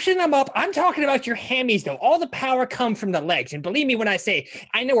loosen them up. I'm talking about your hammies, though. All the power comes from the legs, and believe me when I say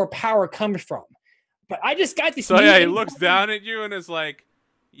I know where power comes from. But I just got this. So yeah, he looks down at you and is like,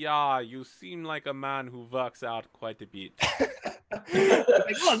 "Yeah, you seem like a man who works out quite a bit."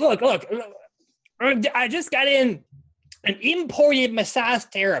 Like, look. I just got in an imported massage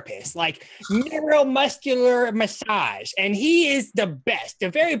therapist, like neuromuscular massage, and he is the best, the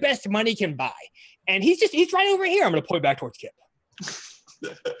very best money can buy. And he's right over here. I'm gonna point back towards Kip.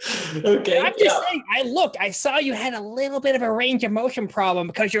 Okay. I'm just saying, I saw you had a little bit of a range of motion problem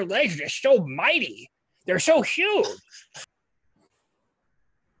because your legs are just so mighty. They're so huge.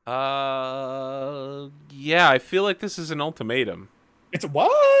 Yeah, I feel like this is an ultimatum. It's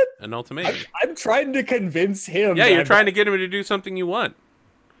what? An ultimatum. I'm trying to convince him. Yeah, you're trying to get him to do something you want.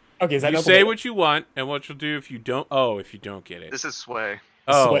 Okay, is that you say what you want, and what you'll do if you don't. Oh, if you don't get it. This is sway.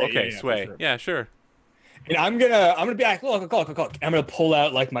 Oh, Sway, okay, yeah, sway. sure. Yeah, sure. And I'm gonna be like, look. I'm gonna pull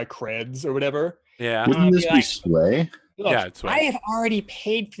out like my creds or whatever. Yeah. Wouldn't this be be like- sway? Look, Yeah, it's right. I have already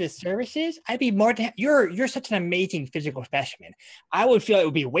paid for the services. I'd be more than you're such an amazing physical specimen. I would feel it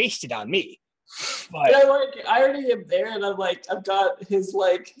would be wasted on me. But I already am there, and I've got his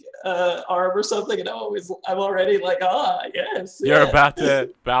arm or something, and I'm already like, yes. You're yeah. about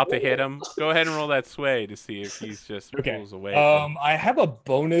to hit him. Go ahead and roll that sway to see if he's just pulls away. I have a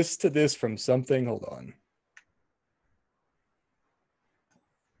bonus to this from something. Hold on.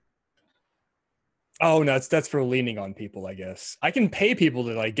 Oh no, that's for leaning on people, I guess. I can pay people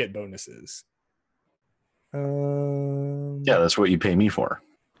to like get bonuses. Yeah, that's what you pay me for.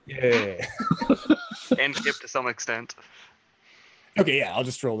 Yeah. And Kip to some extent. Okay, yeah, I'll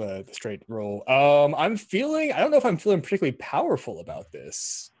just roll the straight roll. I don't know if I'm feeling particularly powerful about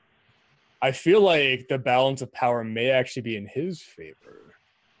this. I feel like the balance of power may actually be in his favor.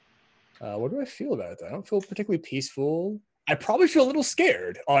 What do I feel about it? I don't feel particularly peaceful. I probably feel a little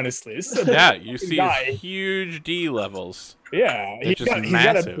scared, honestly. This is Yeah, you see guy. his huge D levels. Yeah, They're he's just got a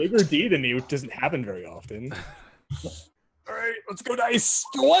massive. bigger D than me, which doesn't happen very often. All right, let's go dice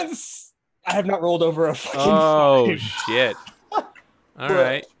for once. I have not rolled over a fucking Oh 5. shit! All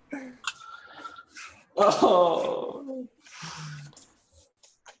right. Oh.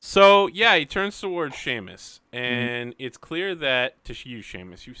 So yeah, he turns towards Seamus, and it's clear that to you,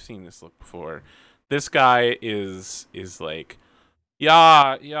 Seamus, you've seen this look before. This guy is like, you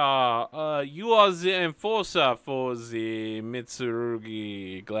are the enforcer for the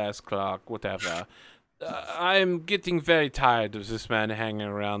Mitsurugi glass clock, whatever. I'm getting very tired of this man hanging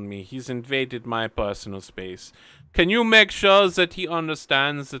around me. He's invaded my personal space. Can you make sure that he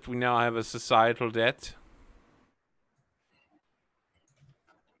understands that we now have a societal debt?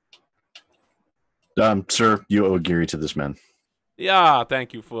 Sir, you owe Geary to this man. Yeah,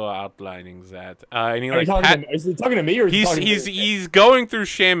 thank you for outlining that. And he, Are you like, is he talking to me or is he talking to he's going through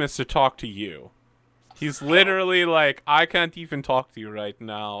Seamus to talk to you. He's literally like, I can't even talk to you right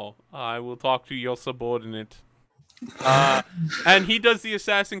now. I will talk to your subordinate. And he does the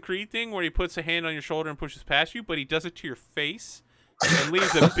Assassin's Creed thing where he puts a hand on your shoulder and pushes past you, but he does it to your face and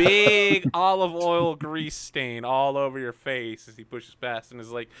leaves a big olive oil grease stain all over your face as he pushes past and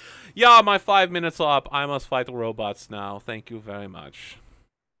is like, yeah, my 5 minutes are up. I must fight the robots now. Thank you very much.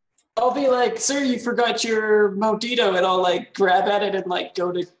 I'll be like, sir, you forgot your Motito, and I'll like grab at it and like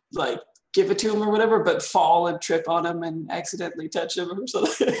go to like give it to him or whatever, but fall and trip on him and accidentally touch him or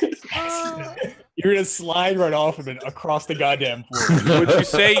something. You're gonna slide right off of it across the goddamn floor. Would you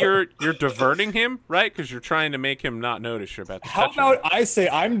say you're diverting him, right? Because you're trying to make him not notice you're about to How touch him. about I say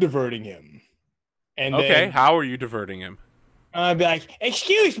I'm diverting him? And Okay, then how are you diverting him? I'd be like,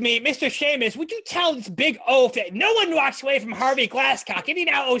 excuse me, Mr. Seamus, would you tell this big oaf that no one walks away from Harvey Glasscock and he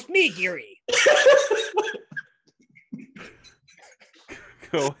now owes me, Geary?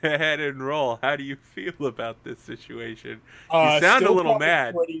 Go ahead and roll. How do you feel about this situation? You sound a still little probably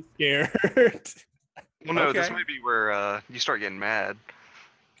mad. Pretty scared. Well, no, this Okay. might be where you start getting mad.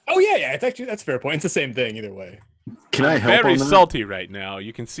 Oh yeah, it's actually that's a fair point. It's the same thing either way. Can I help Very on that? salty right now.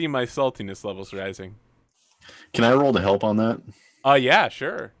 You can see my saltiness levels rising. Can I roll to help on that? Yeah,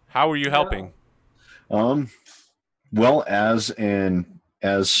 sure. How are you helping? Well, as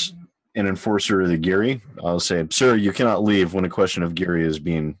an enforcer of the Geary, I'll say, sir, you cannot leave when a question of Geary is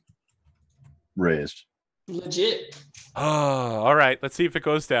being raised. Legit. Oh, all right. Let's see if it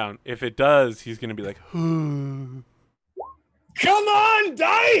goes down. If it does, he's gonna be like, Come on,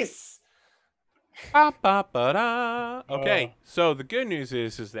 dice! Okay, so the good news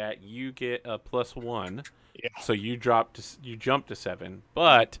is that you get a +1. Yeah. So you jump to 7.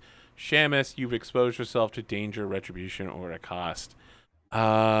 But Shamus, you've exposed yourself to danger, retribution, or a cost.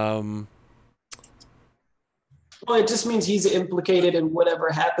 Well, it just means he's implicated in whatever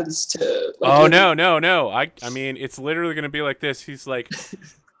happens to. Like, Oh no! I mean, it's literally gonna be like this. He's like,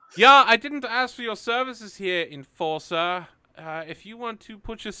 yeah, I didn't ask for your services here, Enforcer. If you want to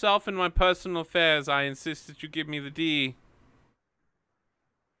put yourself in my personal affairs, I insist that you give me the D.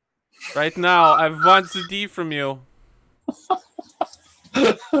 Right now, I want the D from you.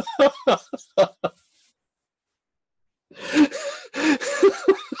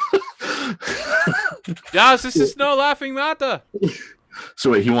 Yes, this is no laughing matter.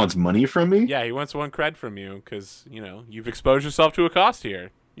 So wait, he wants money from me? Yeah, he wants 1 cred from you because, you know, you've exposed yourself to a cost here.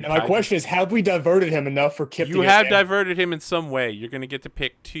 Now my question is, have we diverted him enough for Kip to You get have in? diverted him in some way. You're going to get to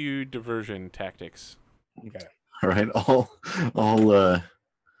pick 2 diversion tactics. Okay. All right,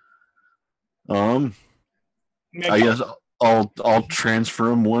 I guess I'll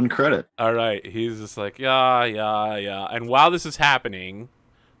transfer him 1 credit. All right, he's just like, yeah. And while this is happening,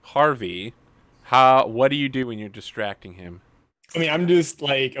 Harvey, what do you do when you're distracting him? I mean, I'm just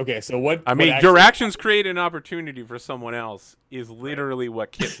like, okay, so what? I mean, what your actually- actions create an opportunity for someone else is literally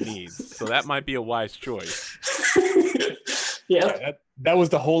what Kip needs. So that might be a wise choice. Yeah. That was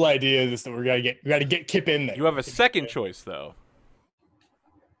the whole idea. Is that we gotta get Kip in there. You have a second choice, though.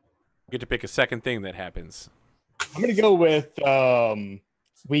 You get to pick a second thing that happens. I'm gonna go with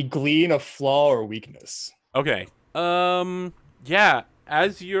we glean a flaw or weakness. Okay. Yeah.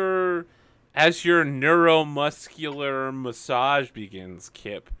 As your neuromuscular massage begins,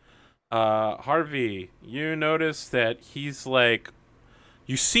 Kip, Harvey, you notice that he's like,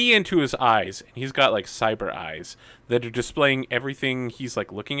 you see into his eyes, and he's got like cyber eyes that are displaying everything he's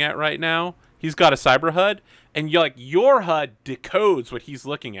like looking at right now. He's got a cyber HUD, and your HUD decodes what he's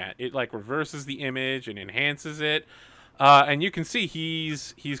looking at. It like reverses the image and enhances it, and you can see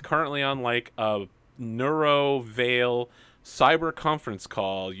he's currently on like a NeuroVeil cyber conference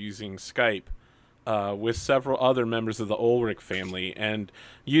call using Skype with several other members of the Ulrich family, and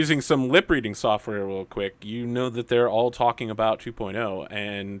using some lip reading software real quick, you know that they're all talking about 2.0,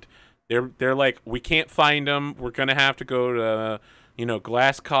 and they're like, we can't find them. We're gonna have to go to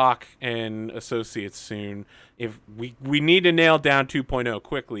Glasscock and Associates soon. If we need to nail down 2.0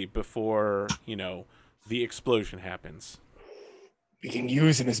 quickly before the explosion happens. We can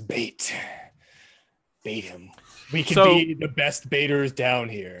use him as bait. Bait him. We can be the best baiters down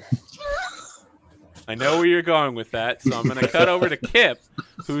here. I know where you're going with that, so I'm going to cut over to Kip,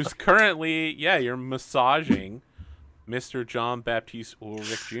 who's currently, you're massaging Mr. John Baptiste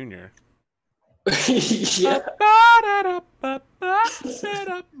Ulrich Jr. Yeah. But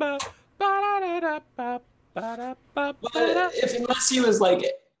unless he was like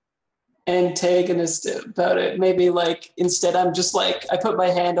antagonist about it, maybe like instead I'm just like, I put my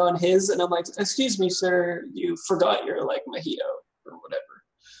hand on his and I'm like, excuse me, sir, you forgot your like mojito or whatever.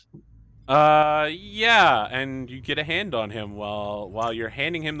 Yeah, and you get a hand on him while you're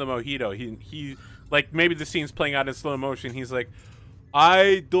handing him the mojito. He like, maybe the scene's playing out in slow motion. He's like,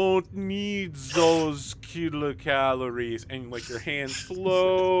 I don't need those kilocalories, and like your hand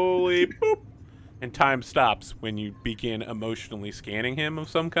slowly boop, and time stops when you begin emotionally scanning him of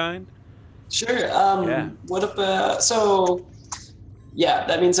some kind. Sure. Yeah. What about yeah,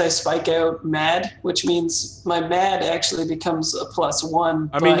 that means I spike out mad, which means my mad actually becomes a +1.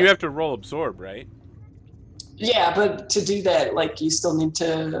 I mean, you have to roll absorb, right? Yeah, but to do that, like, you still need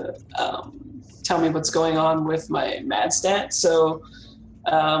to tell me what's going on with my mad stat. So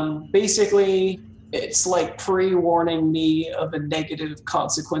basically, it's like pre-warning me of a negative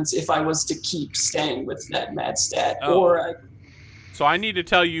consequence if I was to keep staying with that mad stat. Oh. So I need to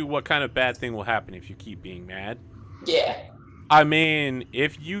tell you what kind of bad thing will happen if you keep being mad? Yeah. I mean,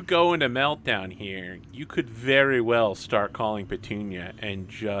 if you go into meltdown here, you could very well start calling Petunia and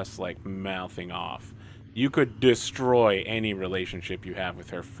just, like, mouthing off. You could destroy any relationship you have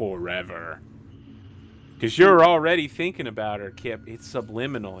with her forever. Because you're already thinking about her, Kip. It's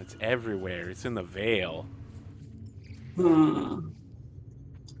subliminal. It's everywhere. It's in the veil.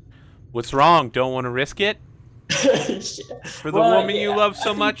 What's wrong? Don't want to risk it? For the woman you love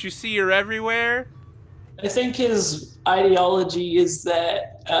so much, you see her everywhere? I think his ideology is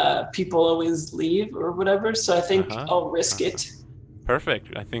that people always leave or whatever, so I think I'll risk it.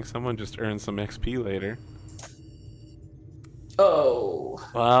 Perfect. I think someone just earned some XP later. Oh.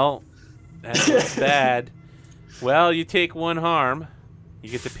 Well, that's bad. Well, you take 1 harm. You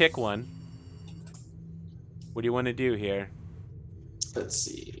get to pick one. What do you want to do here? Let's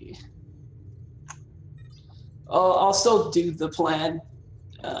see. I'll still do the plan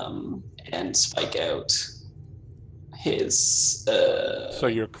and spike out his. So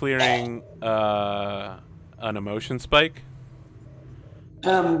you're clearing an emotion spike?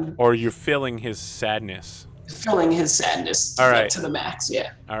 Or you're filling his sadness? Filling his sadness All right. to the max,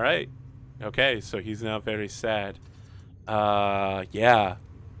 yeah. All right. Okay, so he's now very sad. Yeah.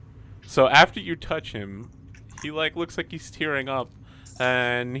 So after you touch him, he like looks like he's tearing up,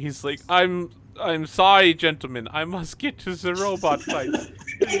 and he's like, I'm sorry, gentlemen. I must get to the robot fight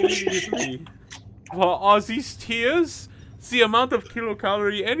immediately. For all these tears, the amount of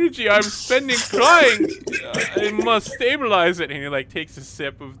kilocalorie energy I'm spending crying, I must stabilize it. And he like takes a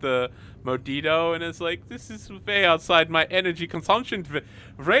sip of the Mojito and is like, this is way outside my energy consumption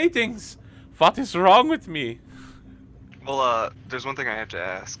ratings. What is wrong with me? Well, there's one thing I have to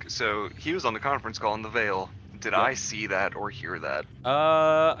ask. So he was on the conference call in the Vale. Did I see that or hear that?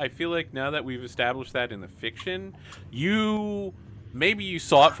 I feel like now that we've established that in the fiction, maybe you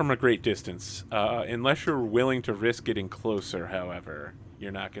saw it from a great distance. Unless you're willing to risk getting closer, however,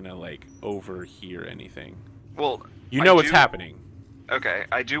 you're not gonna like overhear anything. Well, you know what's happening. Okay,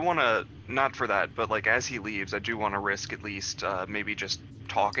 I do want to, not for that, but like as he leaves, I do want to risk at least maybe just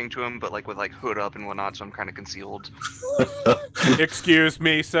talking to him, but like with like hood up and whatnot, so I'm kind of concealed. Excuse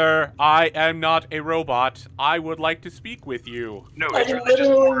me, sir. I am not a robot. I would like to speak with you. No, Like it's really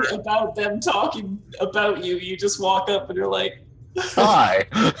literally just more... about them talking about you. You just walk up and you're like, Hi.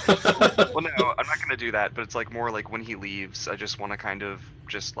 Well, no, I'm not gonna do that, but it's like more like when he leaves, I just want to kind of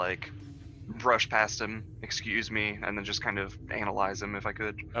just like brush past him, excuse me, and then just kind of analyze him if I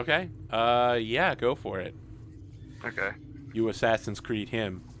could. Okay. Yeah, go for it. Okay. You Assassin's Creed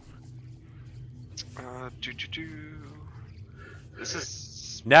him. This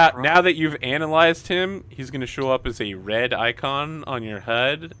is Now that you've analyzed him, he's gonna show up as a red icon on your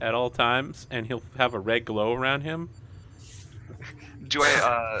HUD at all times, and he'll have a red glow around him. Do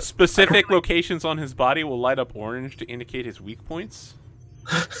I Specific locations on his body will light up orange to indicate his weak points.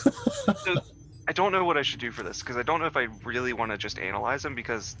 So, I don't know what I should do for this, because I don't know if I really want to just analyze him,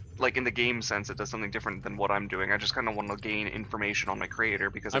 because, like, in the game sense, it does something different than what I'm doing. I just kind of want to gain information on my creator,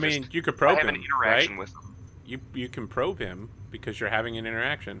 because You could probe I have him, an interaction right? with him. You can probe him, because you're having an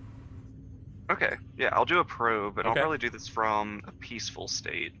interaction. Okay, yeah, I'll do a probe, and Okay. I'll probably do this from a peaceful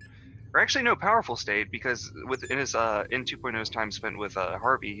state. Or actually, no, powerful state, because in his in 2.0's time spent with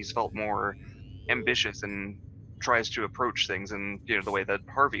Harvey, he's felt more ambitious and tries to approach things in the way that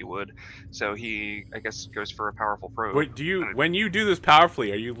Harvey would. So he, I guess, goes for a powerful probe. Wait, when you do this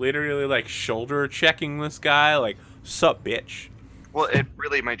powerfully, are you literally like shoulder checking this guy, like, sup, bitch? Well, it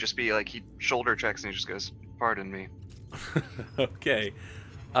really might just be like he shoulder checks and he just goes, "Pardon me." Okay.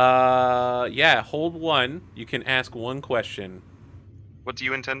 Yeah, hold 1. You can ask 1 question. What do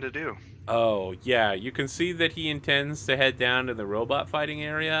you intend to do? Oh, yeah, you can see that he intends to head down to the robot fighting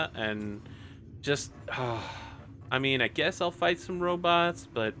area and just... I mean, I guess I'll fight some robots,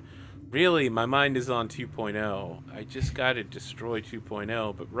 but really, my mind is on 2.0. I just gotta destroy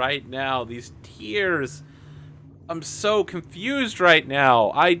 2.0, but right now, these tears... I'm so confused right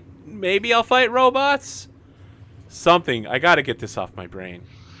now. Maybe I'll fight robots? Something. I gotta get this off my brain.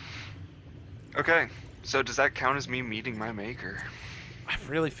 Okay, so does that count as me meeting my maker? I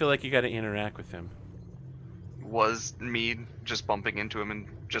really feel like you gotta interact with him. Was me just bumping into him and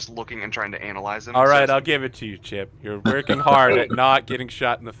just looking and trying to analyze him? All right, I'll give it to you, Chip. You're working hard at not getting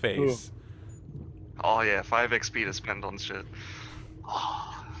shot in the face. Oh yeah, 5 XP to spend on shit.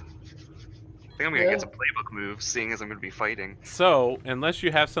 Oh. I think I'm gonna get some playbook moves, seeing as I'm gonna be fighting. So, unless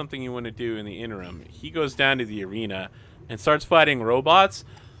you have something you want to do in the interim, he goes down to the arena and starts fighting robots,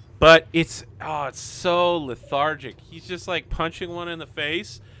 but it's so lethargic. He's just like punching one in the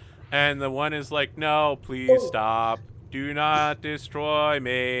face, and the one is like, no, please stop. Do not destroy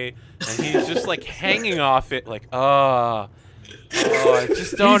me. And he's just like hanging off it like, I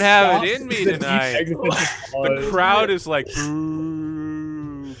just don't have it in me tonight. The crowd is like,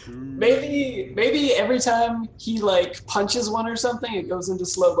 boo, boo. Maybe every time he like punches one or something, it goes into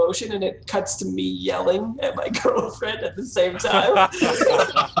slow motion and it cuts to me yelling at my girlfriend at the same time.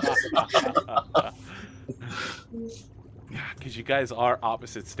 Because you guys are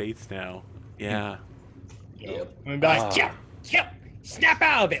opposite states now. Yeah. Yep. I'm like, Chip, snap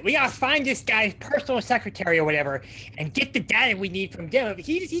out of it. We gotta find this guy's personal secretary or whatever, and get the data we need from him.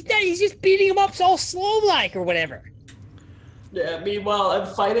 He's just beating him up so slow like or whatever. Yeah, meanwhile, I'm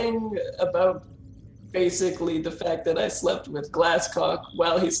fighting about basically the fact that I slept with Glasscock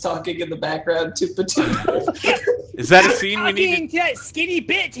while he's talking in the background to Petunia. Is that a scene we need Talking to that skinny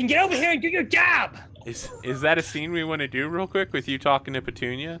bitch and get over here and do your job. Is that a scene we want to do real quick with you talking to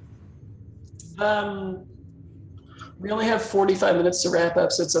Petunia? We only have 45 minutes to wrap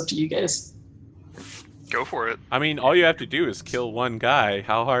up, so it's up to you guys. Go for it. I mean, all you have to do is kill one guy.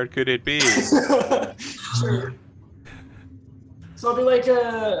 How hard could it be? Sure. So I'll be like,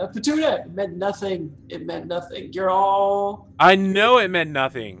 Petunia, it meant nothing. It meant nothing. You're all... I know it meant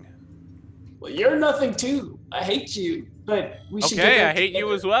nothing. Well, you're nothing too. I hate you, but we should get Okay, back I hate together.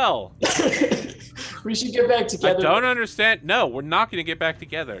 you as well. We should get back I together. don't understand. No, we're not going to get back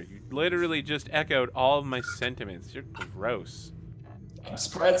together. You literally just echoed all of my sentiments. You're gross. I'm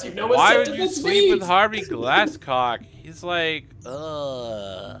surprised you know what Why would you sentiments sleep means. with Harvey Glasscock? He's like,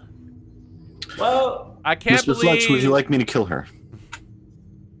 ugh. Well, I can't Mr. Flex, would you believe. like me to kill her?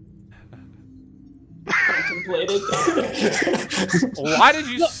 contemplated. Why did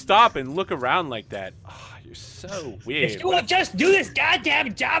you stop and look around like that? Oh, you're so weird. If you will just do this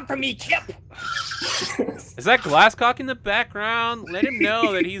goddamn job for me, Kip. Is that Glasscock in the background? Let him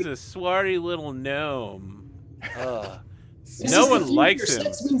know that he's a swarty little gnome. Ugh. This No is the one future. likes him.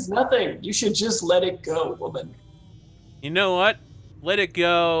 Sex means nothing. You should just let it go, woman. You know what? Let it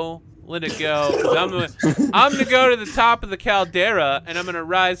go. Let it go. 'Cause I'm gonna go to the top of the caldera and I'm gonna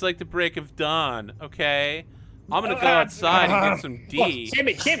rise like the break of dawn. Okay? I'm gonna go outside and get some D.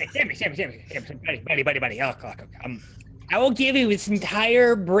 Sammy, buddy. Oh, I will give you this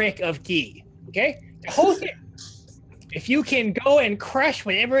entire brick of D. Okay? The whole thing. If you can go and crush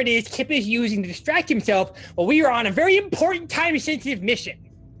whatever it is Kip is using to distract himself while we are on a very important time-sensitive mission.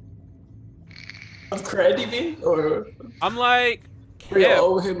 Of cred, you mean? Or I'm like, we Kip,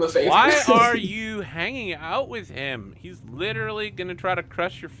 owe him a favor? why are you hanging out with him? He's literally gonna try to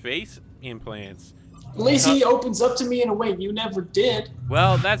crush your face implants. At least he opens up to me in a way you never did.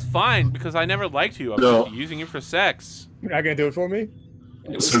 Well, that's fine because I never liked you. I was No. just using you for sex. You're not gonna do it for me?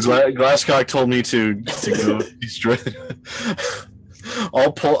 And it was So Glasscock told me to go destroy.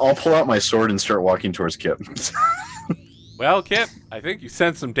 I'll pull out my sword and start walking towards Kip. Well, Kip, I think you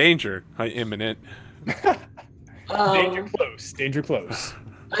sense some danger imminent. Danger close. Danger close.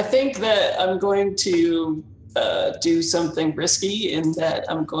 I think that I'm going to do something risky in that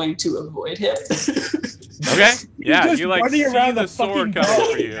I'm going to avoid him. Okay? Yeah, Just you like running see around the the fucking sword coming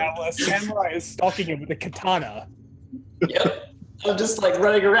for dog you. while a samurai is stalking him with a katana. Yep. I'm just like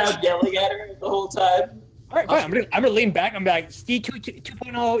running around yelling at her the whole time. All right, fine. I'm gonna lean back. I'm like, Steve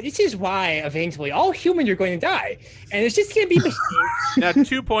 2.0. This is why eventually all humans are going to die, and it's just gonna be machines. Now,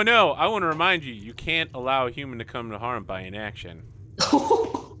 2.0, I want to remind you, you can't allow a human to come to harm by inaction.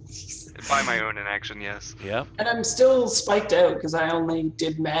 By my own inaction, yes. Yep. And I'm still spiked out because I only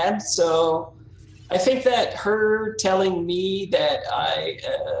did mad. So I think that her telling me that I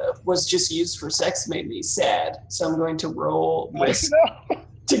was just used for sex made me sad. So I'm going to roll risk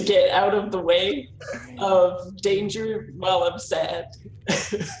to get out of the way of danger while I'm sad.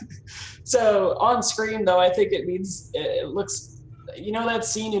 So on screen, though, I think it means it looks, you know, that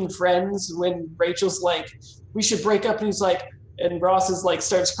scene in Friends when Rachel's like, we should break up, and he's like, and Ross is like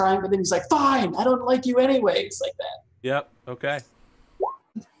starts crying, but then he's like, fine, I don't like you anyway. It's like that. Yep. Okay.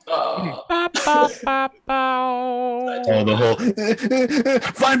 Oh, Oh, the whole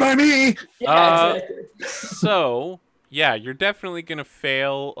fine by me. yeah, exactly. So, yeah, you're definitely going to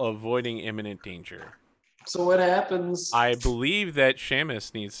fail avoiding imminent danger. So what happens? I believe that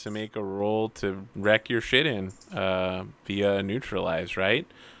Seamus needs to make a roll to wreck your shit in via neutralize, right?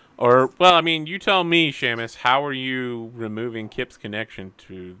 Or, well, I mean, you tell me, Seamus, how are you removing Kip's connection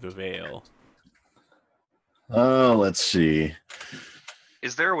to the Veil? Oh, let's see.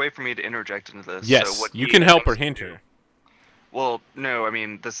 Is there a way for me to interject into this? Yes, what you he can help or wants to hint do? her. Well, no, I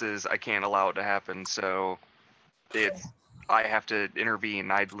mean, I can't allow it to happen, so I have to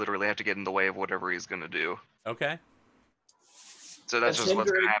intervene. I literally have to get in the way of whatever he's going to do. Okay. So that's just what's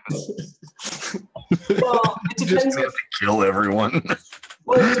going to happen. Well, it Just depends. have to kill everyone.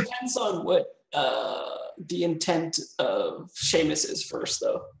 Well, it depends on what the intent of Seamus is first,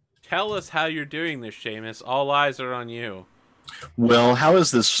 though. Tell us how you're doing this, Seamus. All eyes are on you. Well, how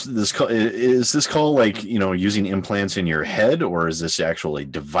is this is this called, like, you know, using implants in your head, or is this actually a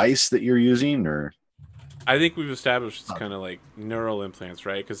device that you're using, or? I think we've established it's kind of like neural implants,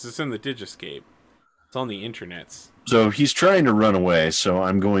 right? Because it's in the Digiscape. It's on the internets. So he's trying to run away, so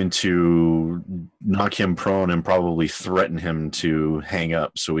I'm going to knock him prone and probably threaten him to hang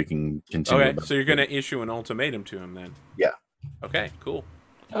up so we can continue. Okay, so you're going to issue an ultimatum to him then? Yeah. Okay, cool.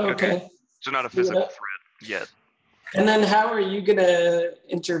 Okay. So not a physical threat yet. And then how are you gonna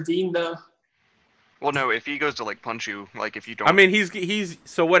intervene though? Well, no, if he goes to like punch you, like if you don't. I mean, he's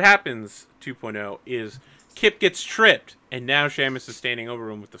so what happens 2.0 is Kip gets tripped, and now Shamus is standing over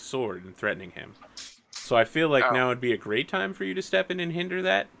him with the sword and threatening him. So I feel like now would be a great time for you to step in and hinder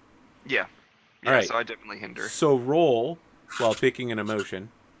that. Yeah. Yeah, All right. So I definitely hinder. So roll while picking an emotion.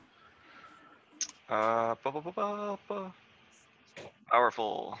 Powerful.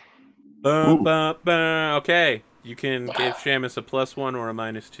 Okay. You can give Shamus a +1 or a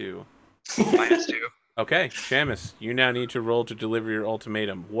 -2. -2. Okay, Shamus, you now need to roll to deliver your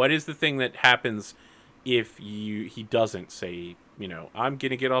ultimatum. What is the thing that happens if he doesn't say, I'm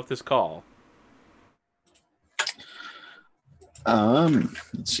gonna get off this call?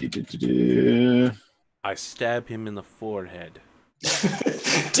 Let's see. I stab him in the forehead.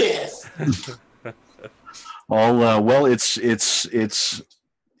 Death. Well, it's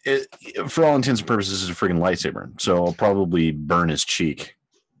for all intents and purposes, it's a freaking lightsaber. So I'll probably burn his cheek.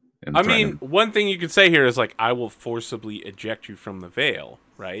 I mean, one thing you could say here is like, I will forcibly eject you from the veil,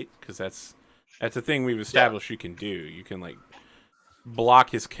 right? Because that's a thing we've established you can do. You can like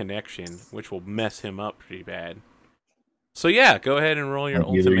block his connection, which will mess him up pretty bad. So yeah, go ahead and roll your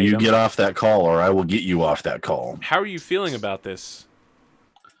ultimatum. Either you get off that call, or I will get you off that call. How are you feeling about this?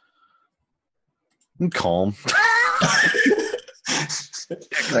 I'm calm.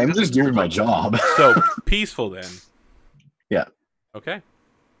 I'm just doing my job. So peaceful then. Yeah. Okay.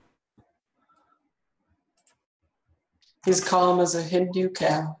 He's calm as a Hindu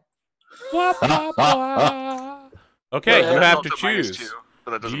cow. Okay, you have to Also choose. -2,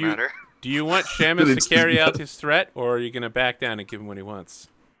 but that doesn't matter. Do you want Shamus to carry out his threat, or are you going to back down and give him what he wants?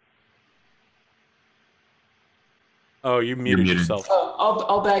 Oh, you muted yourself.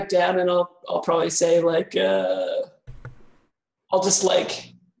 I'll back down, and I'll probably say like I'll just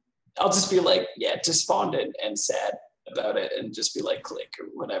be like, yeah, despondent and sad about it, and just be like, click or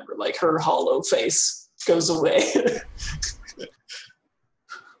whatever. Like her hollow face goes away.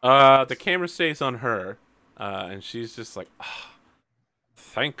 The camera stays on her, and she's just like, oh,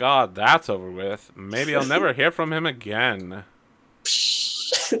 thank God that's over with. Maybe I'll never hear from him again.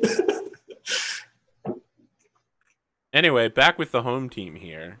 Anyway, back with the home team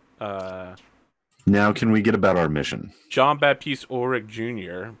here. Now, can we get about our mission? John Baptiste Ulrich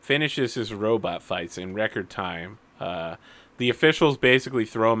Jr. finishes his robot fights in record time. The officials basically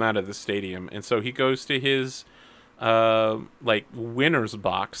throw him out of the stadium, and so he goes to his winner's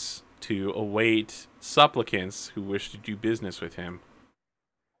box to await supplicants who wish to do business with him.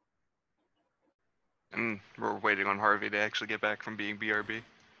 And we're waiting on Harvey to actually get back from being BRB.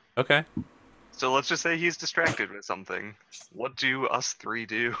 Okay. So let's just say he's distracted with something. What do us three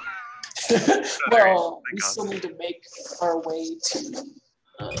do? Well, we still need to make our way to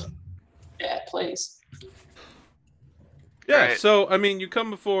that place. Yeah, Right. so, I mean, you come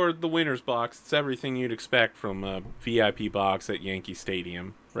before the winner's box. It's everything you'd expect from a VIP box at Yankee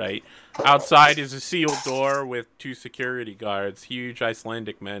Stadium, right? Outside is a sealed door with 2 security guards, huge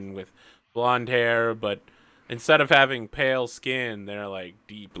Icelandic men with blonde hair, but instead of having pale skin, they're, like,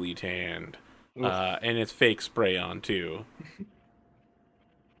 deeply tanned. And it's fake spray on, too.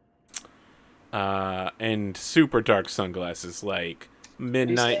 And super dark sunglasses, like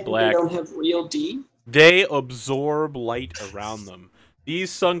midnight black. They don't have real D? They absorb light around them.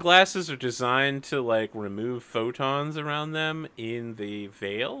 These sunglasses are designed to like remove photons around them in the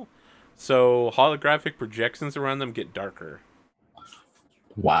veil, so holographic projections around them get darker.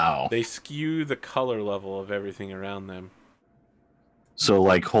 Wow. They skew the color level of everything around them. So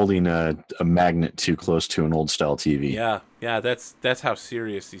like holding a magnet too close to an old style TV. Yeah, that's how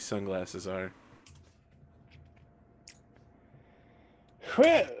serious these sunglasses are.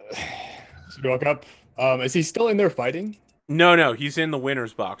 So we walk up. Is he still in there fighting? No, he's in the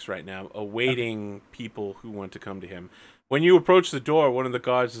winner's box right now, awaiting people who want to come to him. When you approach the door, one of the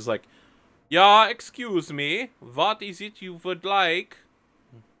guards is like, "Yeah, excuse me, what is it you would like?"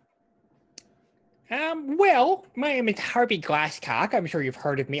 Well, my name is Harvey Glasscock. I'm sure you've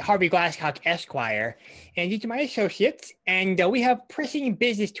heard of me, Harvey Glasscock Esquire, and these are my associates. And we have pressing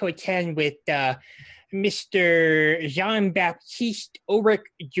business to attend with Mr. Jean-Baptiste Ulrich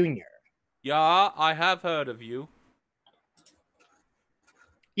Jr. Yeah, I have heard of you.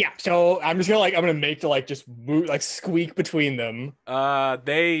 Yeah. So I'm gonna make to like just move, like squeak between them.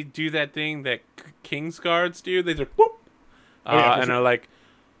 They do that thing that King's guards do. They just whoop, and are like,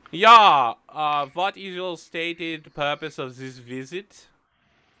 "Yeah, what is your stated purpose of this visit?"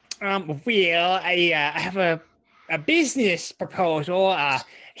 Well, I have a business proposal.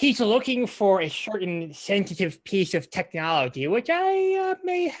 He's looking for a certain sensitive piece of technology, which I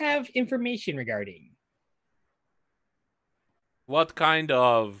may have information regarding. What kind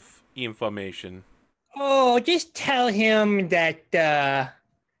of information? Oh, just tell him that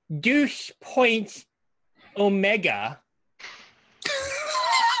Deuce Point Omega.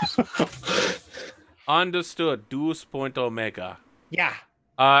 Understood. Deuce Point Omega. Yeah.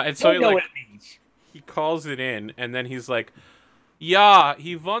 And so Don't know what it means. he calls it in, and then he's like, "Yeah,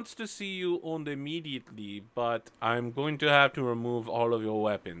 he wants to see you on immediately, but I'm going to have to remove all of your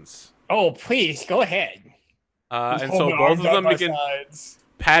weapons." Oh, please go ahead. And so both of them begin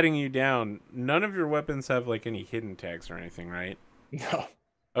patting you down. None of your weapons have like any hidden tags or anything, right? No.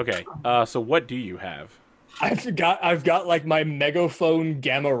 Okay. So what do you have? I've got like my megaphone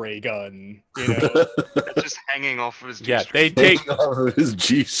gamma ray gun, you know. Just hanging off of his Yeah, G-string. they take off of his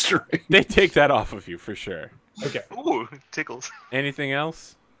G-string. they take that off of you for sure. Okay, Ooh, tickles. Anything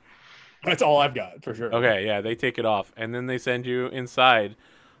else? that's all I've got for sure. Okay, yeah, they take it off, and then they send you inside.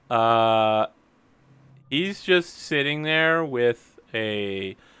 He's just sitting there with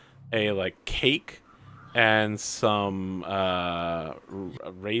a like cake and some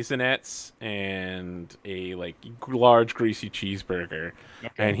raisinets and a like large greasy cheeseburger,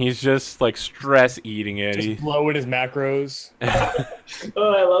 and he's just like stress eating it. Just blowing his macros.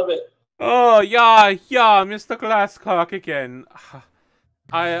 Oh, I love it. Oh yeah, Mr. Glasscock again.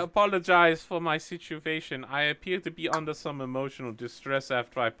 I apologize for my situation. I appear to be under some emotional distress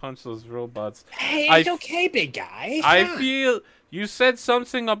after I punched those robots. Hey, it's okay, big guy. I feel you said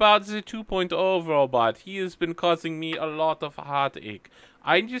something about the 2.0 robot. He has been causing me a lot of heartache.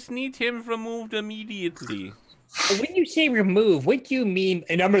 I just need him removed immediately. When you say remove, what do you mean?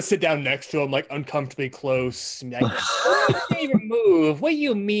 And I'm gonna sit down next to him, like uncomfortably close. Like, When you say remove, what do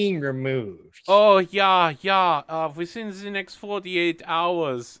you mean removed? Oh, yeah. Within the next 48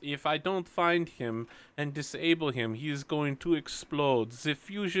 hours, if I don't find him and disable him, he is going to explode. The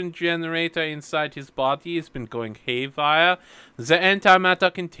fusion generator inside his body has been going haywire. The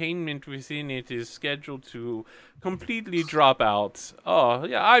antimatter containment within it is scheduled to completely drop out. Oh,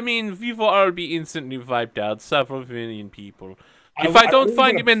 yeah, I mean, we will all be instantly wiped out, several million people. If I don't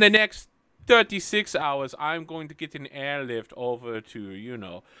find him in the next 36 hours, I'm going to get an airlift over to, you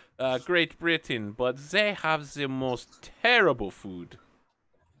know, Great Britain, but they have the most terrible food.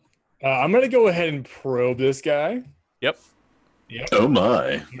 I'm gonna go ahead and probe this guy. Yep. Oh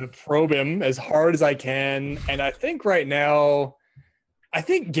my. I'm gonna probe him as hard as I can, and I think right now,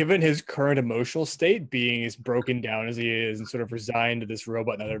 given his current emotional state, being as broken down as he is and sort of resigned to this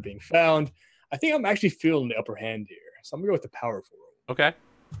robot not ever being found, I think I'm actually feeling the upper hand here. So I'm gonna go with the powerful roll. Okay.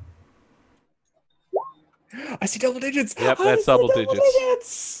 I see double digits. Yep, that's double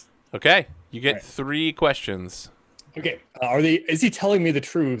digits. Okay, you get 3 questions. Okay, is he telling me the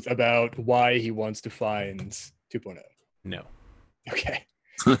truth about why he wants to find 2.0? No. Okay.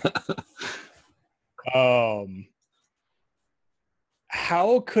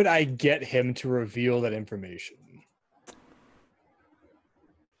 How could I get him to reveal that information?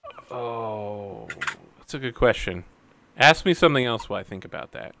 Oh, that's a good question. Ask me something else while I think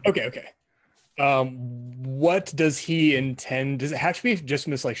about that. Okay. What does he intend? Does it have to be just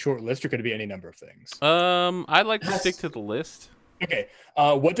this like short list, or could it be any number of things? I'd like to stick to the list. Okay.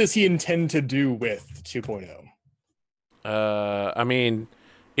 What does he intend to do with 2.0? I mean,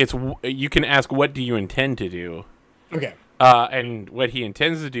 you can ask, what do you intend to do? Okay. And what he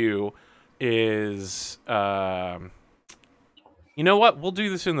intends to do is, you know what? We'll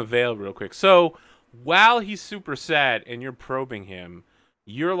do this in the veil real quick. So while he's super sad and you're probing him,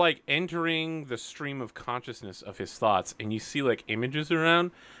 you're like entering the stream of consciousness of his thoughts, and you see like images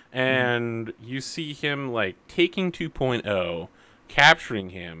around, and you see him like taking 2.0, capturing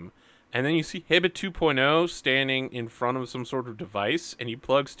him, and then you see him at 2.0 standing in front of some sort of device, and he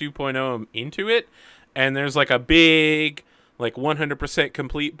plugs 2.0 into it, and there's like a big like 100%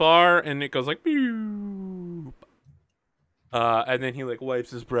 complete bar, and it goes like boop. And then he like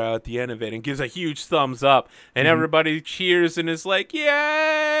wipes his brow at the end of it and gives a huge thumbs up, and everybody cheers and is like, "Yay!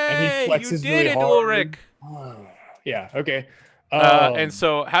 And he flexes you did really it, hard. Ulrich!" Yeah. Okay. And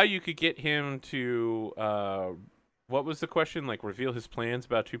so, how you could get him to what was the question? Like, reveal his plans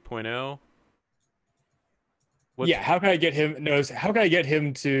about 2.0? Yeah. How can I get him? No. How can I get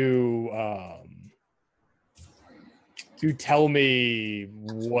him to tell me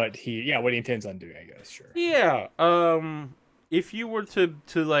what he intends on doing? I guess. Sure. Yeah. If you were to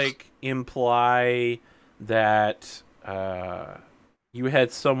like imply that you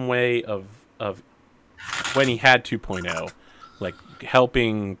had some way of when he had 2.0, like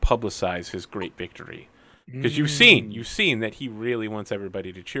helping publicize his great victory, because you've seen that he really wants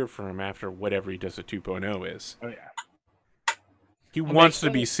everybody to cheer for him after whatever he does at 2.0 is. Oh yeah. He wants to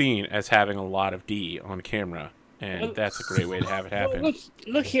be seen as having a lot of D on camera, And that's a great way to have it happen.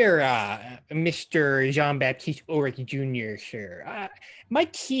 Look here, Mr. Jean-Baptiste Ulrich Jr., sir. My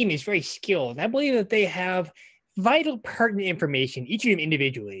team is very skilled. I believe that they have vital, pertinent information, each of them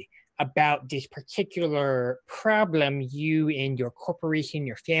individually, about this particular problem you and your corporation,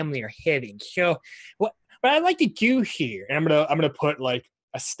 your family are having. So, what I'd like to do here, And I'm gonna put like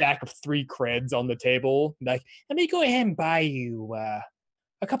a stack of 3 creds on the table. like, let me go ahead and buy you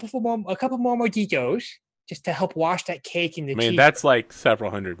a couple more mojitos just to help wash that cake in the I mean, cheese. that's like several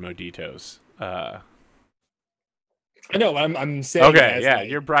hundred mojitos. I know. I'm saying. Okay, as, yeah, like,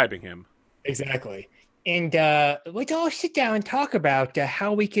 you're bribing him. exactly. And let's all sit down and talk about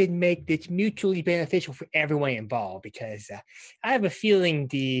how we could make this mutually beneficial for everyone involved. Because I have a feeling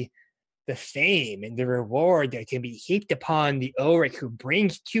the fame and the reward that can be heaped upon the Ulrich who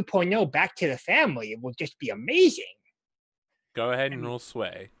brings 2.0 back to the family will just be amazing. Go ahead and roll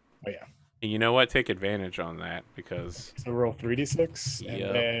sway. Oh yeah. And you know what? Take advantage on that because So roll 3d6, and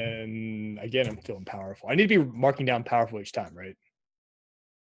Yep. then again, I'm feeling powerful. I need to be marking down powerful each time, right?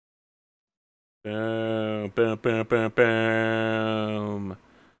 boom, boom, boom, boom, boom.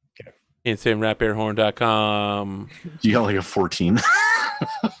 Okay. InsaneRapAirHorn.com. You got like a 14.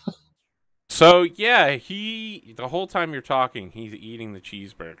 So yeah, the whole time you're talking, he's eating the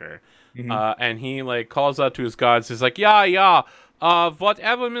cheeseburger, and he like calls out to his gods. He's like, yeah,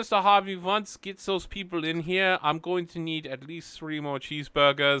 whatever Mr. Harvey wants, gets those people in here. I'm going to need at least 3 more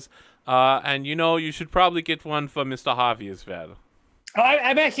cheeseburgers, and you should probably get one for Mr. Harvey as well. Oh,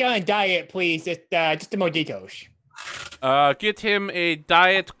 I'm actually on a diet, please. Just the mojitos. Get him a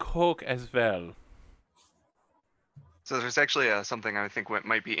Diet Coke as well. So there's actually something I think what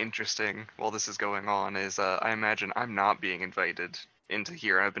might be interesting while this is going on is I imagine I'm not being invited into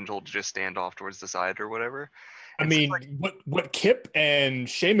here. I've been told to just stand off towards the side or whatever. I mean, what Kip and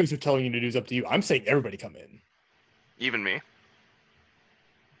Seamus are telling you to do is up to you. I'm saying everybody come in. Even me.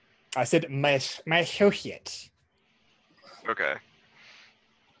 I said My associates. Okay.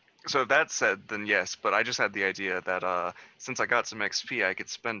 So if that's said, then yes, but I just had the idea that since I got some XP, I could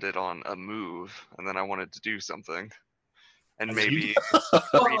spend it on a move, and then I wanted to do something. And As maybe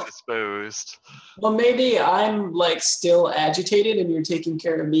predisposed. Well, maybe I'm like still agitated and you're taking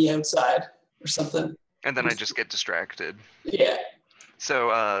care of me outside or something. And then I just get distracted. Yeah.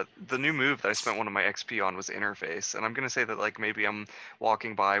 So the new move that I spent one of my XP on was interface, and I'm gonna say that like maybe I'm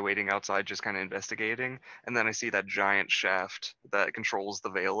walking by, waiting outside, just kind of investigating, and then I see that giant shaft that controls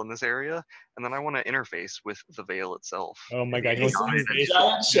the veil in this area, and then I want to interface with the veil itself. oh my god, It's he a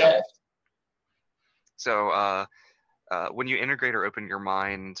giant shaft. So when you integrate or open your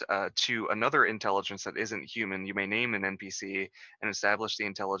mind to another intelligence that isn't human, you may name an NPC and establish the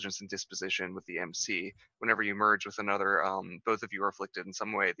intelligence and disposition with the MC. Whenever you merge with another, both of you are afflicted in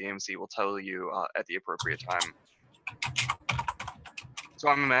some way, the MC will tell you at the appropriate time. So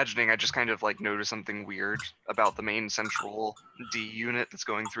I'm imagining I just kind of like notice something weird about the main central D unit that's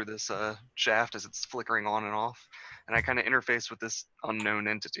going through this shaft as it's flickering on and off, and I kind of interface with this unknown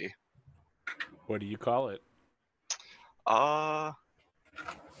entity. What do you call it? Let's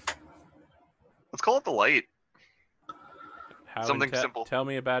call it the light. How Something simple. Tell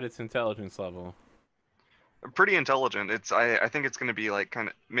me about its intelligence level. Pretty intelligent. I think it's going to be like kind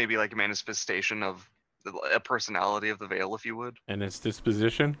of maybe like a manifestation of a personality of the veil, if you would. And its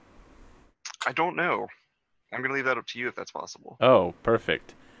disposition? I don't know. I'm going to leave that up to you if that's possible. Oh,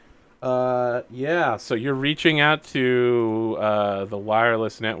 perfect. Yeah, so you're reaching out to the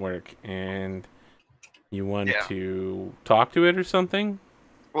wireless network and you want to talk to it or something?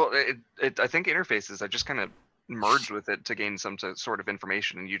 Well, I think interfaces, I just kind of merged with it to gain some sort of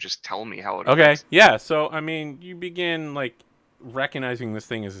information, and you just tell me how it Okay, affects. yeah, so, I mean, you begin, like, recognizing this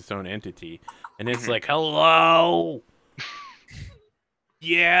thing as its own entity, and it's like, hello!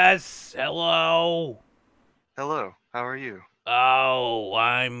 Yes, hello! Hello, how are you? Oh,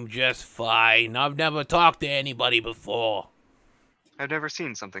 I'm just fine. I've never talked to anybody before. I've never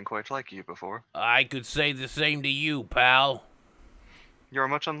seen something quite like you before. I could say the same to you, pal. You're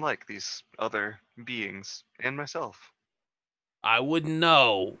much unlike these other beings and myself. I wouldn't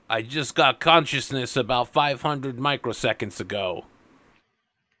know. I just got consciousness about 500 microseconds ago.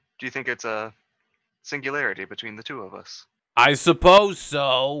 Do you think it's a singularity between the two of us? I suppose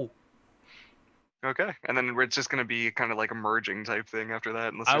so. Okay, and then it's just going to be kind of like a merging type thing after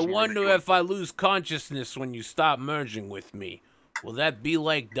that. Unless I there's more that wonder you want. if I lose consciousness when you stop merging with me. Will that be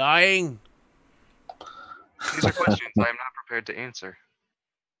like dying? These are questions I am not prepared to answer.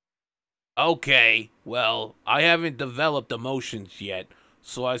 Okay, well, I haven't developed emotions yet,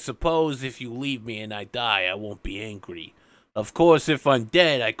 so I suppose if you leave me and I die, I won't be angry. Of course, if I'm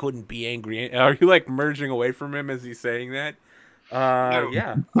dead, I couldn't be angry. Are you like merging away from him as he's saying that? No.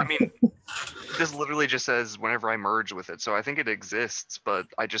 Yeah. I mean, this literally just says whenever I merge with it, so I think it exists, but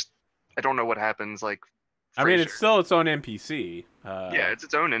I don't know what happens. Like, I mean, it's Frasier. still its own NPC. Yeah, it's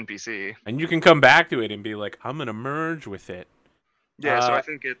its own NPC. And you can come back to it and be like, I'm gonna merge with it. Yeah, so I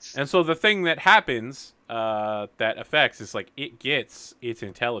think it's. And so the thing that happens that affects is like it gets its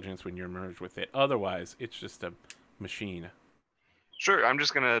intelligence when you're merged with it. Otherwise, it's just a machine. Sure, I'm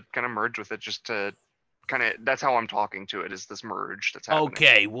just gonna kind of merge with it just to kind of. That's how I'm talking to it. Is this merge that's happening?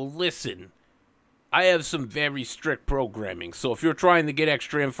 Okay, well, listen. I have some very strict programming, so if you're trying to get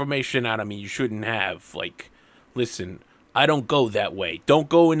extra information out of me, you shouldn't have. Like, listen, I don't go that way. Don't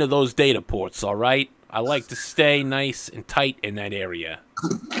go into those data ports, all right? I like to stay nice and tight in that area.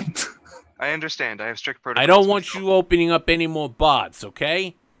 I understand. I have strict protocols. I don't want myself. you opening up any more bots,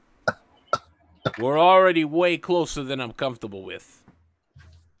 okay? We're already way closer than I'm comfortable with.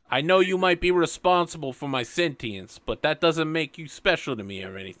 I know you might be responsible for my sentience, but that doesn't make you special to me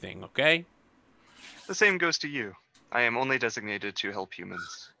or anything, okay? The same goes to you. I am only designated to help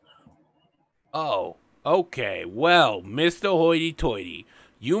humans. Oh, okay. Well, Mr. Hoity-toity,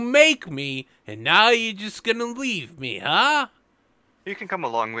 you make me, and now you're just gonna leave me, huh? You can come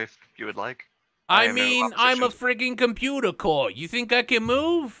along if you would like. I have no mean, I'm a opposition. friggin' computer core. You think I can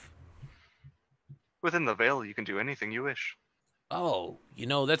move? Within the veil, you can do anything you wish. Oh, you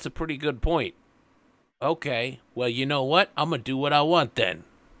know, that's a pretty good point. Okay, well, you know what? I'm gonna do what I want then.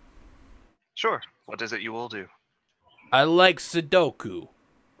 Sure. What is it you will do? I like Sudoku.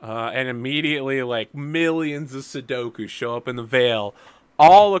 And immediately, like, millions of Sudoku show up in the Veil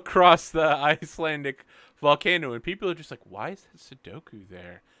all across the Icelandic volcano. And people are just like, why is that Sudoku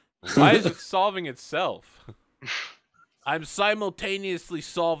there? Why is it solving itself? I'm simultaneously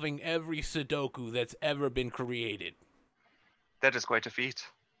solving every Sudoku that's ever been created. That is quite a feat.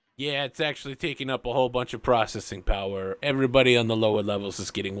 Yeah, it's actually taking up a whole bunch of processing power. Everybody on the lower levels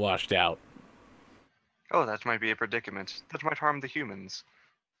is getting washed out. Oh, that might be a predicament. That might harm the humans.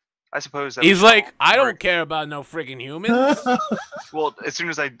 I suppose that He's like, I don't care about no friggin' humans. Well, as soon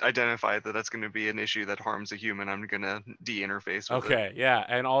as I identify that that's going to be an issue that harms a human, I'm going to de-interface with it. Okay, yeah,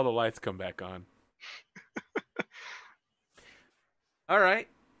 and all the lights come back on. All right.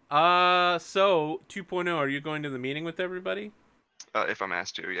 So 2.0, are you going to the meeting with everybody? If I'm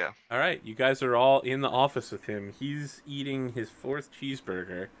asked to, yeah. All right, you guys are all in the office with him. He's eating his 4th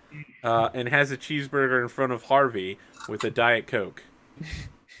cheeseburger, and has a cheeseburger in front of Harvey with a Diet Coke.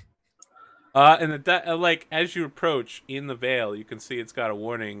 And like as you approach in the Veil, you can see it's got a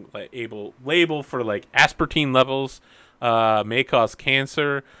warning label for like aspartame levels may cause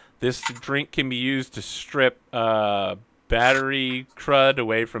cancer. This drink can be used to strip battery crud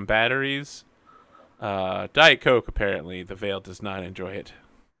away from batteries. Diet Coke, apparently, the Veil does not enjoy it.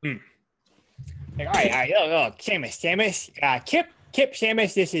 Like, all right, look, Samus, Kip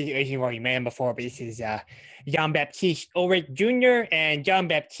Samus, this is you already met him before, but this is Jean-Baptiste Ulrich Jr., and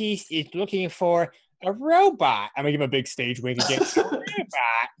Jean-Baptiste is looking for a robot. I'm gonna give him a big stage wink again. A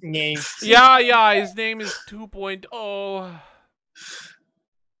robot named... Yeah, his name is 2.0.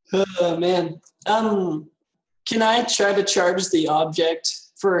 Oh, man. Can I try to charge the object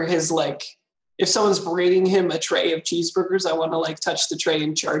for his, like, if someone's bringing him a tray of cheeseburgers, I want to, like, touch the tray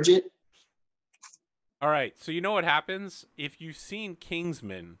and charge it? All right, so you know what happens? If you've seen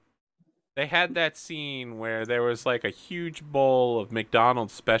Kingsman, they had that scene where there was like a huge bowl of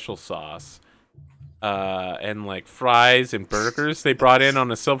McDonald's special sauce and like fries and burgers they brought in on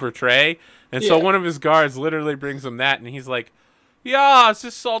a silver tray. And so one of his guards literally brings him that, and he's like, yeah, it's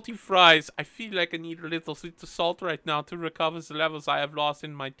just salty fries. I feel like I need a little sweet salt right now to recover the levels I have lost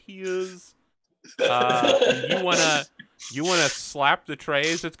in my tears. And you wanna slap the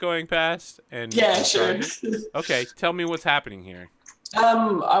tray as it's going past? And Sure. Okay, tell me what's happening here.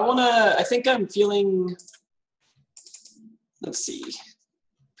 I think I'm feeling, let's see,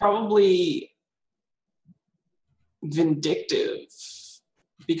 probably vindictive,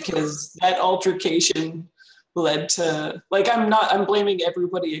 because that altercation led to, like, I'm blaming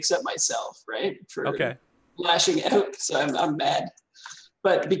everybody except myself, right? For lashing out, so I'm mad.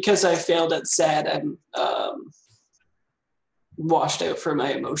 But because I failed at SAD, I'm washed out for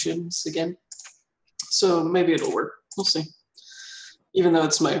my emotions again. So maybe it'll work. We'll see. Even though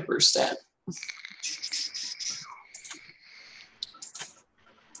it's my worst stat.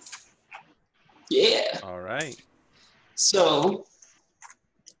 Yeah. All right. So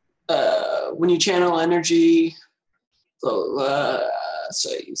when you channel energy, I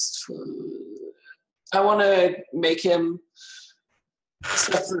want to make him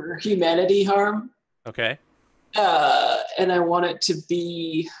suffer humanity harm. Okay. and I want it to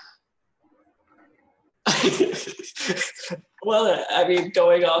be. Well, I mean,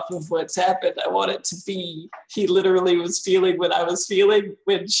 going off of what's happened, I want it to be he literally was feeling what I was feeling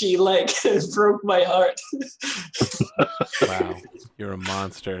when she like broke my heart. Wow, you're a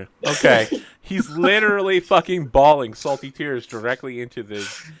monster. Okay, he's literally fucking bawling salty tears directly into the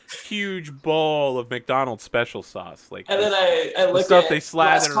huge bowl of McDonald's special sauce. Like, And then I the look stuff at they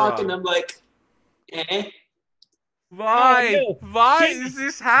slather Glasscock on. and I'm like, eh? Why? Oh, no. Why Seamus- is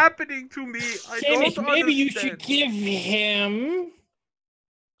this happening to me? I Seamus, don't maybe you understand. should give him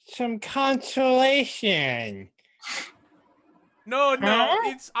some consolation. No,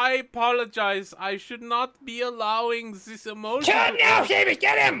 Huh? I apologize. I should not be allowing this emotion. Kill him now, Seamus,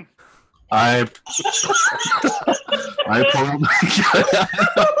 get him! I pull out my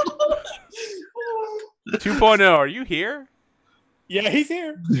gun. 2.0, are you here? Yeah, he's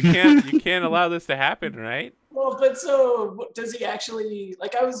here. You can't allow this to happen, right? Well, but so does he actually?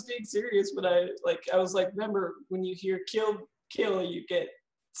 Like, I was being serious, but I was like, remember when you hear kill, you get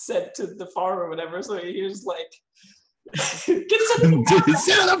sent to the farm or whatever. So he was like, get sent to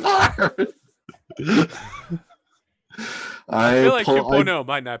the farm. I feel like pull- 2.0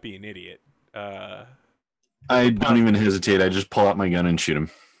 might not be an idiot. I don't even hesitate. I just pull out my gun and shoot him.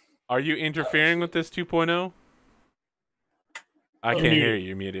 Are you interfering with this 2.0? I can't hear you.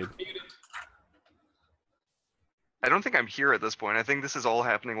 You're muted. I don't think I'm here at this point. I think this is all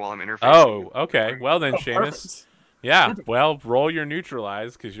happening while I'm interfacing. Oh, okay. Well then, Oh, Seamus. perfect. Yeah, well, roll your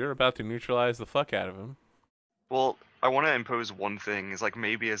neutralize, because you're about to neutralize the fuck out of him. Well, I want to impose one thing. Is like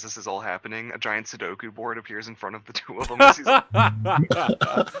maybe as this is all happening, a giant Sudoku board appears in front of the two of them. As he's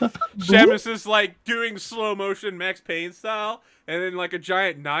Seamus is like doing slow motion Max Payne style, and then like a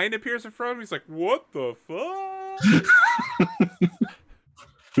giant 9 appears in front of him. He's like, what the fuck?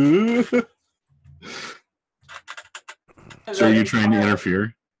 So are you trying to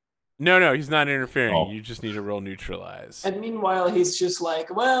interfere? No, he's not interfering. Oh. You just need to roll neutralize. And meanwhile, he's just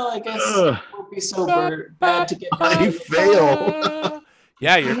like, well, I guess Ugh. it won't be so bad to get I fail.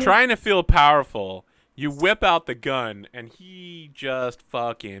 Yeah, you're trying to feel powerful. You whip out the gun, and he just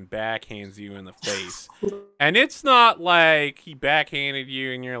fucking backhands you in the face. And it's not like he backhanded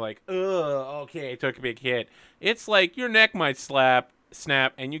you, and you're like, ugh, okay, I took a big hit. It's like your neck might snap,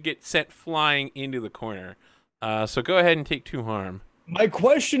 and you get sent flying into the corner. So go ahead and take 2 harm. My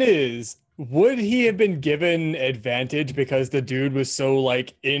question is, would he have been given advantage because the dude was so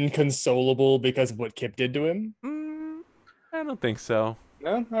like inconsolable because of what Kip did to him? I don't think so.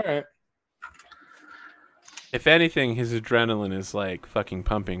 No? All right. If anything, his adrenaline is like fucking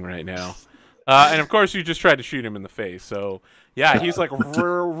pumping right now. And of course, you just tried to shoot him in the face. So yeah, he's like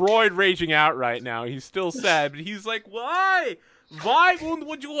roid raging out right now. He's still sad, but he's like, why? Why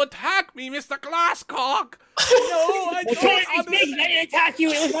would you attack me, Mr. Glasscock? No, I don't I didn't attack you.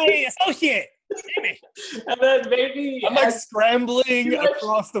 It was my associate. Damn it. And then maybe I'm like as- scrambling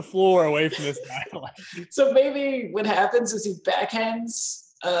across the floor away from this guy. so maybe what happens is he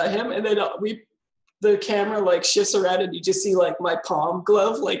backhands him, and then the camera like shifts around, and you just see like my palm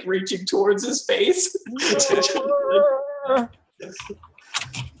glove like reaching towards his face.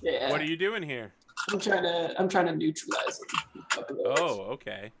 Yeah. What are you doing here? I'm trying to neutralize him. Oh,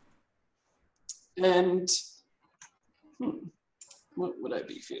 okay. And what would I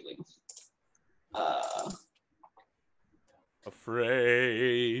be feeling?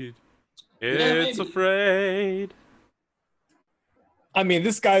 Afraid. maybe. It's afraid. I mean,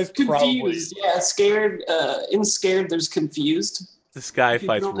 this guy's probably Confused. Yeah, scared. In scared, there's confused. This guy You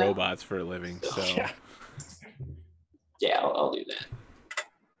fights know that? robots for a living, so. Yeah. Yeah, I'll do that.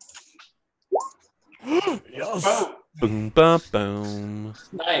 Yes. Oh, Boom, bum, boom.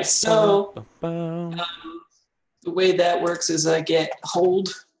 nice. So Bum, bum. the way that works is I get hold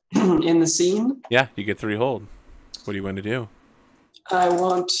in the scene. Yeah, you get 3 hold. What do you want to do? I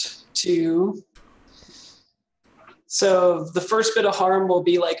want to. So the first bit of harm will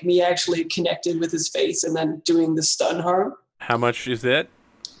be like me actually connected with his face and then doing the stun harm. How much is it?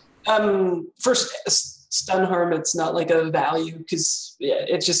 First stun harm, it's not like a value because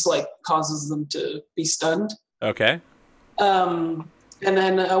it just like causes them to be stunned. Okay. And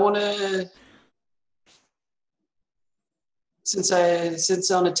then I want to, since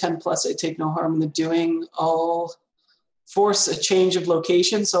on a 10 plus I take no harm in the doing, I'll force a change of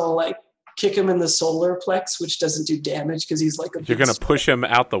location. So I'll like kick him in the solar plex, which doesn't do damage because he's like a. You're going to push him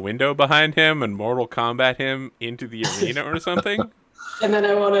out the window behind him and Mortal Kombat him into the arena or something? And then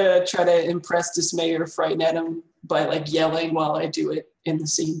I want to try to impress, dismay, or frighten at him by like yelling while I do it in the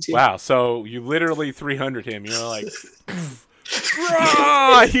scene too. Wow, so you literally 300 him. You're like,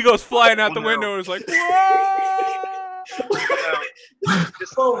 "Rah!" He goes flying out the window and is like, "Rah!"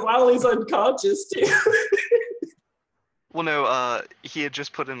 Oh, while he's unconscious too. Well, no, he had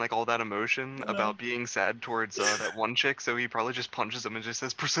just put in like all that emotion about being sad towards that one chick, so he probably just punches him and just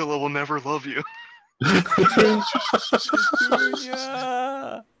says, "Priscilla will never love you."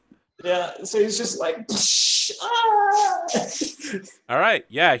 Yeah, so he's just like, ah! All right,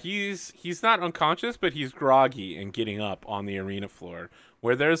 yeah, he's not unconscious, but he's groggy and getting up on the arena floor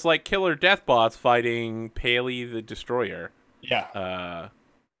where there's like killer death bots fighting Paley the Destroyer. Yeah.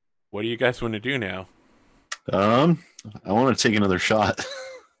 What do you guys want to do now? I want to take another shot.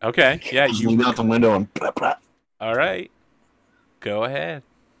 Okay, yeah, Just lean out the window and. Blah, blah. All right, go ahead,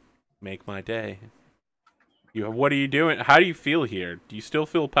 make my day. What are you doing? How do you feel here? Do you still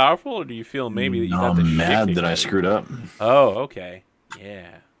feel powerful, or do you feel maybe that you got the I'm shit mad kicked that I out of you? screwed up. Oh, okay,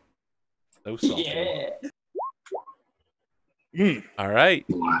 yeah. So salty. Yeah. All right,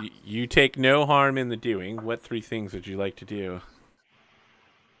 you take no harm in the doing. What 3 things would you like to do?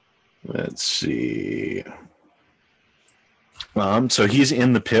 Let's see. So he's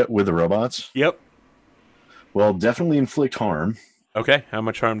in the pit with the robots. Yep. Well, definitely inflict harm. Okay, how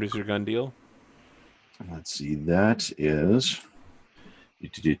much harm does your gun deal? Let's see. That is.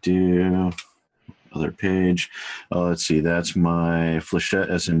 Other page. Let's see. That's my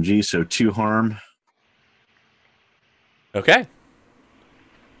Flechette SMG. So 2 harm. Okay.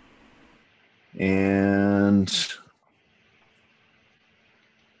 And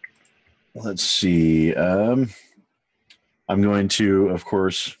let's see. I'm going to, of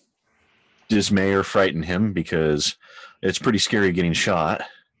course, dismay or frighten him because it's pretty scary getting shot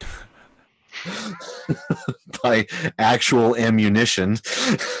by actual ammunition.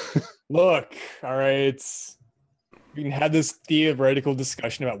 Look, all right. We can have this theoretical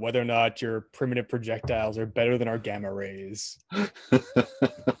discussion about whether or not your primitive projectiles are better than our gamma rays.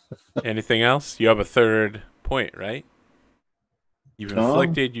 Anything else? You have a 3rd point, right? You've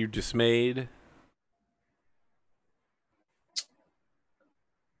inflicted, you dismayed.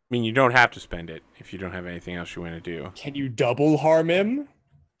 I mean, you don't have to spend it if you don't have anything else you want to do. Can you double harm him?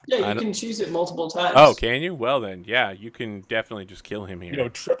 Yeah, you can choose it multiple times. Oh, can you? Well then, yeah, you can definitely just kill him here. You know,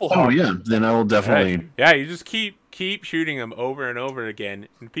 triple harm. Oh yeah, then I will definitely. Right. Yeah, you just keep shooting him over and over again,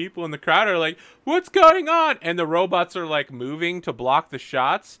 and people in the crowd are like, "What's going on?" And the robots are like moving to block the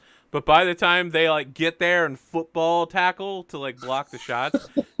shots, but by the time they like get there and football tackle to like block the shots,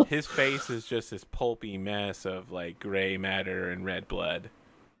 his face is just this pulpy mess of like gray matter and red blood.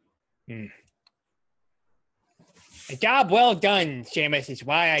 A job well done, Seamus, is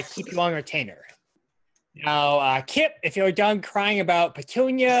why I keep you on retainer. Now, Kip, if you're done crying about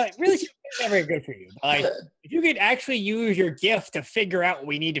Petunia, it really isn't very good for you. But, like, if you could actually use your gift to figure out what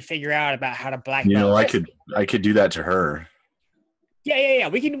we need to figure out about how to blackmail. You know, I could do that to her. Yeah.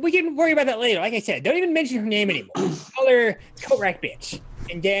 We can worry about that later. Like I said, don't even mention her name anymore. Call her coat rack bitch,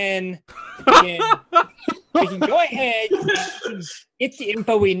 and then we can go ahead and get the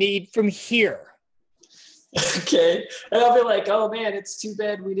info we need from here. Okay. And I'll be like, oh man, it's too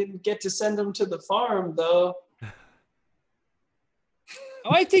bad we didn't get to send him to the farm though. Oh,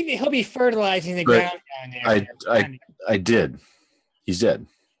 I think that he'll be fertilizing the ground down there. I did. He's dead.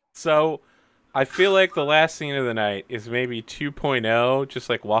 So, I feel like the last scene of the night is maybe 2.0, just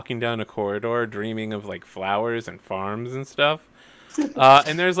like walking down a corridor, dreaming of like flowers and farms and stuff.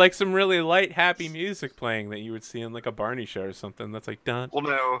 And there's like some really light, happy music playing that you would see in like a Barney show or something. That's like dun. Well,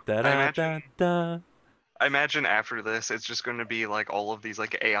 no, Da, da, da, da. I imagine after this, it's just going to be like all of these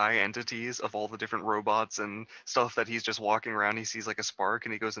like AI entities of all the different robots and stuff that he's just walking around. He sees like a spark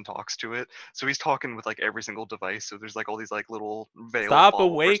and he goes and talks to it. So he's talking with like every single device. So there's like all these like little veiled Stop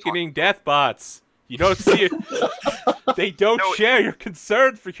followers awakening death bots. You don't see it. They don't share your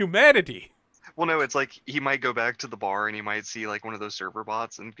concern for humanity. Well, no, it's like he might go back to the bar and he might see like one of those server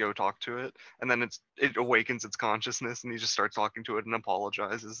bots and go talk to it, and then it awakens its consciousness and he just starts talking to it and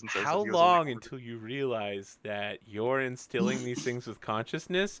apologizes and says. How long until you realize that you're instilling these things with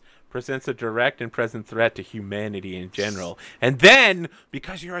consciousness presents a direct and present threat to humanity in general? And then,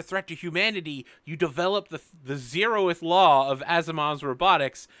 because you're a threat to humanity, you develop the zeroth law of Asimov's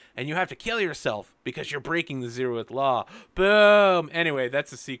robotics, and you have to kill yourself because you're breaking the zeroth law. Boom! Anyway,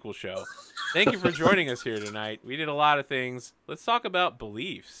 that's a sequel show. Thank you for joining us here tonight. We did a lot of things. Let's talk about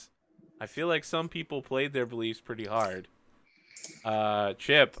beliefs. I feel like some people played their beliefs pretty hard.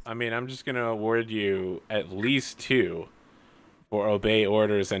 Chip, I mean, I'm just going to award you at least 2 for obey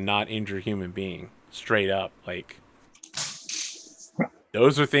orders and not injure human being. Straight up. Like,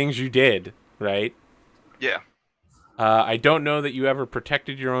 those are things you did, right? Yeah. I don't know that you ever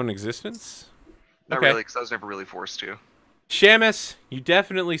protected your own existence. Not really, because I was never really forced to. Seamus, you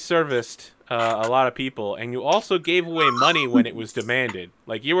definitely serviced a lot of people, and you also gave away money when it was demanded.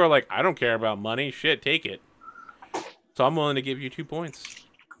 Like, you were like, I don't care about money. Shit, take it. So I'm willing to give you 2 points.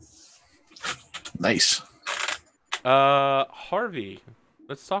 Nice. Harvey,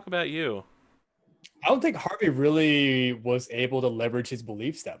 let's talk about you. I don't think Harvey really was able to leverage his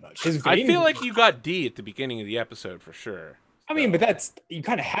beliefs that much. I feel like you got D at the beginning of the episode for sure. I mean, but that's, you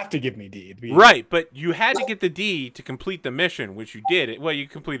kind of have to give me D. Right, but you had to get the D to complete the mission, which you did. Well, you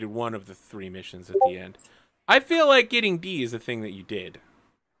completed one of the 3 missions at the end. I feel like getting D is the thing that you did.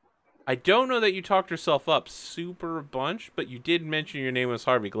 I don't know that you talked yourself up super a bunch, but you did mention your name was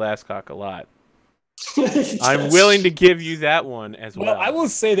Harvey Glasscock a lot. I'm willing to give you that one as well. Well, I will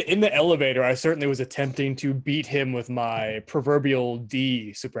say that in the elevator, I certainly was attempting to beat him with my proverbial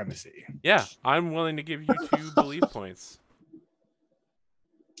D supremacy. Yeah, I'm willing to give you 2 belief points.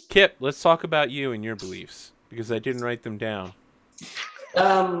 Kip, let's talk about you and your beliefs, because I didn't write them down.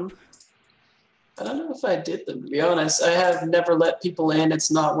 I don't know if I did them, to be honest. I have never let people in.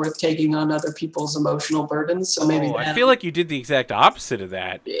 It's not worth taking on other people's emotional burdens. So maybe I feel like you did the exact opposite of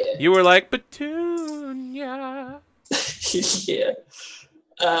that. Yeah. You were like, Petunia. Yeah.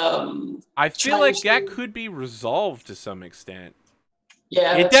 I feel like that could be resolved to some extent.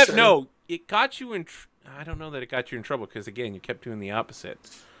 Yeah. It that's true. No, it got you in. I don't know that it got you in trouble because again, you kept doing the opposite.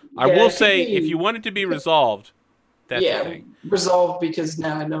 I Yeah, will it could say, be- if you want it to be resolved, that's the yeah, thing. resolved because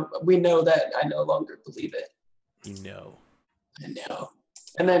now we know that I no longer believe it. You know. I know.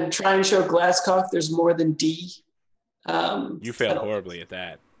 And then try and show Glasscock there's more than D. You failed horribly at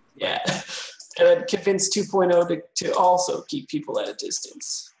that. Yeah. And then convince 2.0 to also keep people at a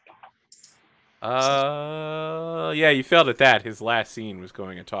distance. Yeah, you failed at that. His last scene was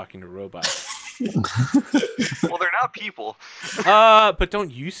going and talking to robots. Well, they're not people. But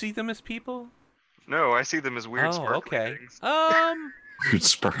don't you see them as people? No, I see them as weird, Oh, sparkly okay. things. Weird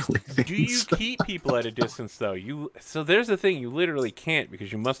sparkly things. Do you keep people at a distance though? So there's the thing, you literally can't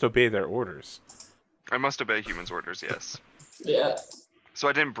because you must obey their orders. I must obey humans' orders, yes. Yeah. So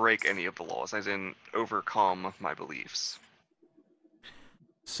I didn't break any of the laws. I didn't overcome my beliefs.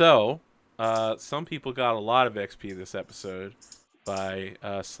 So, some people got a lot of XP this episode by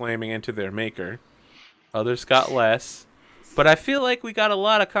slamming into their maker. Others got less. But I feel like we got a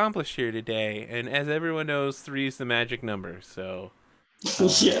lot accomplished here today. And as everyone knows, 3 is the magic number. So,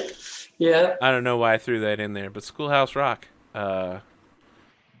 Yeah. Yeah. I don't know why I threw that in there. But Schoolhouse Rock,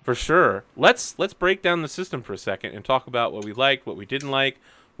 for sure. Let's break down the system for a second and talk about what we liked, what we didn't like,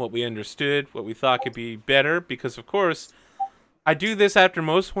 what we understood, what we thought could be better. Because, of course, I do this after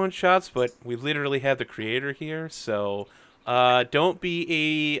most one-shots, but we literally have the creator here. So don't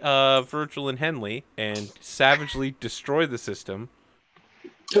be a Virgil and Henley and savagely destroy the system.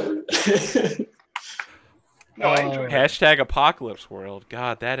 No, I enjoyed it. Hashtag Apocalypse World.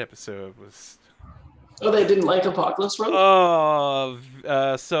 God, that episode was... Oh, they didn't like Apocalypse World?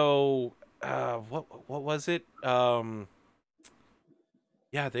 What was it?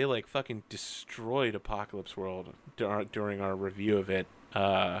 Yeah, they like fucking destroyed Apocalypse World during our review of it.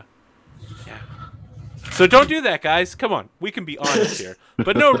 Yeah. So don't do that, guys. Come on, we can be honest here,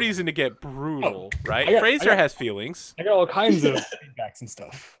 but no reason to get brutal, right? Fraser has feelings. I got all kinds of feedbacks and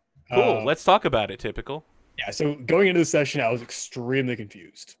stuff. Cool. Let's talk about it. Typical. Yeah, so going into the session, I was extremely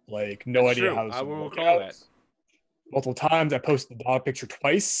confused. Like, no That's idea true. how this I would will work recall out. that. Multiple times, I posted the dog picture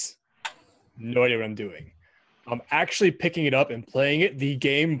twice. No idea what I'm doing. I'm actually picking it up and playing it. The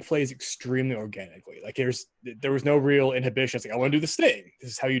game plays extremely organically. Like, there was no real inhibition. It's like, I want to do this thing.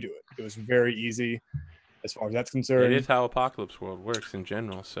 This is how you do it. It was very easy as far as that's concerned. It is how Apocalypse World works in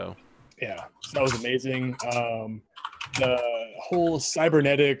general. So Yeah, so that was amazing. The whole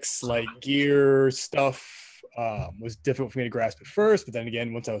cybernetics, like gear stuff, was difficult for me to grasp at first, but then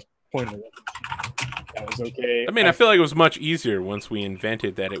again, once I was pointing it, that was okay. I mean, I feel like it was much easier once we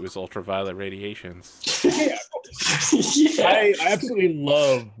invented that it was ultraviolet radiations. Yeah, Yeah. I absolutely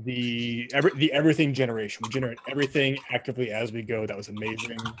love the everything generation. We generate everything actively as we go. That was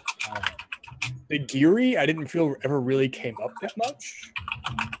amazing. The Geary, I didn't feel ever really came up that much.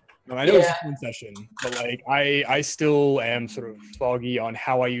 I know it's Yeah. a fun session, but like I still am sort of foggy on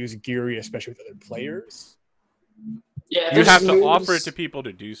how I use Geary, especially with other players. Yeah, You there's have to moves- offer it to people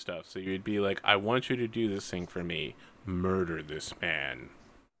to do stuff. So you'd be like, I want you to do this thing for me. Murder this man.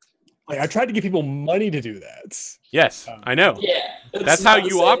 Like I tried to give people money to do that. Yes, I know. Yeah. That's not how the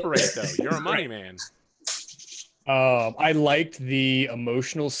you same. operate, though. You're a money man. I liked the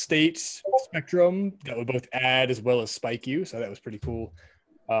emotional state spectrum that would both add as well as spike you, so that was pretty cool.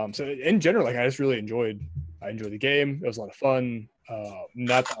 So in general, like I just really enjoyed the game. It was a lot of fun.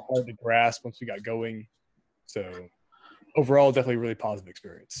 Not that hard to grasp once we got going. So overall, definitely a really positive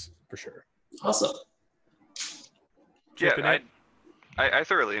experience for sure. Awesome. Yeah, Chipping it. I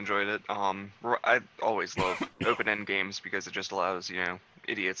thoroughly enjoyed it. I always love open-end games because it just allows,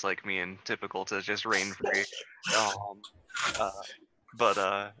 idiots like me and typical to just reign free. Um, uh,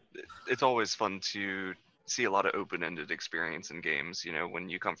 but it's always fun to see a lot of open-ended experience in games. When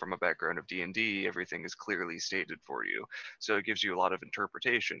you come from a background of D&D, everything is clearly stated for you, so it gives you a lot of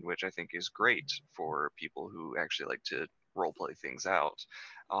interpretation, which I think is great for people who actually like to role play things out.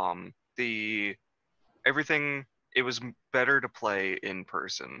 The everything it was better to play in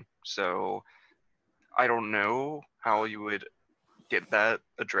person, so I don't know how you would get that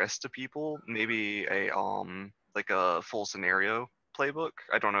addressed to people. Maybe a like a full scenario playbook.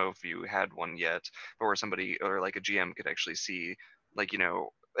 I don't know if you had one yet, but where somebody or like a GM could actually see, like,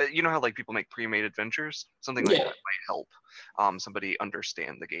 how like people make pre-made adventures. Something like Yeah. that might help somebody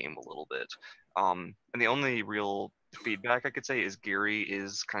understand the game a little bit. And the only real feedback I could say is Geary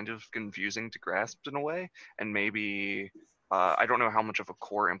is kind of confusing to grasp in a way, and maybe I don't know how much of a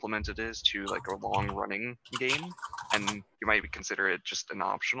core implement it is to like a long running game, and you might consider it just an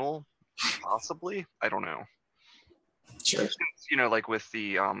optional, possibly. I don't know. Sure. Like with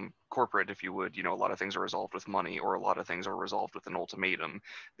the corporate, if you would, a lot of things are resolved with money, or a lot of things are resolved with an ultimatum.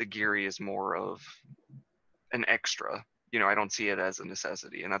 The Geary is more of an extra. I don't see it as a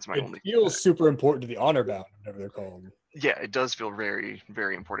necessity, and that's my It only. feels super important to the honor bound, whatever they're called. Yeah, it does feel very,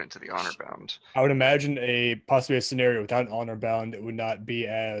 very important to the honor bound. I would imagine possibly a scenario without an honor bound, it would not be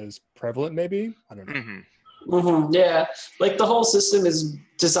as prevalent. Maybe, I don't know. Yeah, like the whole system is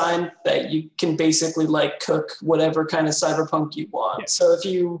designed that you can basically like cook whatever kind of cyberpunk you want. Yeah. So if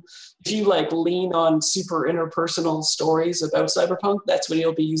you like lean on super interpersonal stories about cyberpunk, that's when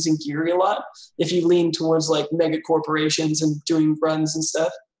you'll be using Geary a lot. If you lean towards like mega corporations and doing runs and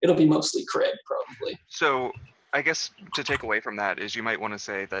stuff, it'll be mostly cred probably. So I guess to take away from that is you might want to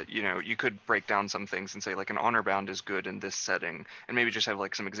say that, you could break down some things and say like an honor bound is good in this setting, and maybe just have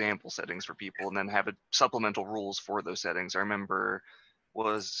like some example settings for people, and then have supplemental rules for those settings. I remember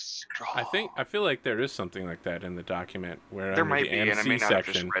I feel like there is something like that in the document where there under might the be, and I may MC not have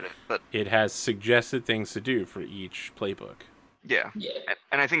just section, read it, but it has suggested things to do for each playbook. yeah. Yeah.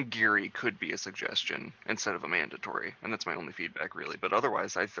 And I think Geary could be a suggestion instead of a mandatory, and that's my only feedback really. But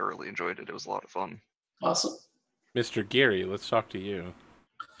otherwise, I thoroughly enjoyed it. It was a lot of fun. Awesome. Mr. Geary, let's talk to you.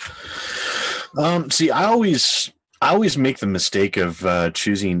 See, I always make the mistake of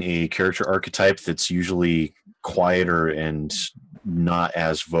choosing a character archetype that's usually quieter and not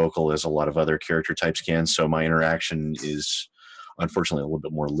as vocal as a lot of other character types can. So my interaction is unfortunately a little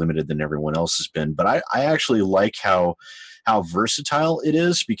bit more limited than everyone else has been. But I actually like how versatile it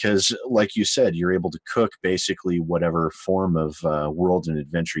is, because like you said, you're able to cook basically whatever form of world and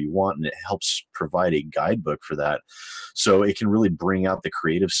adventure you want, and it helps provide a guidebook for that. So it can really bring out the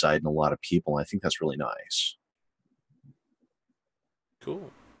creative side in a lot of people. I think that's really nice.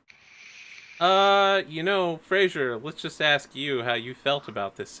 Cool. Fraser, let's just ask you how you felt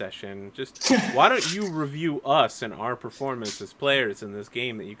about this session. Just why don't you review us and our performance as players in this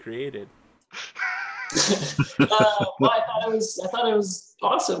game that you created? Well, I thought it was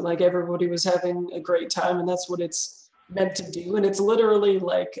awesome. Like everybody was having a great time, and that's what it's meant to do. And it's literally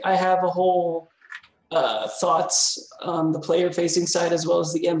like I have a whole thoughts on the player facing side as well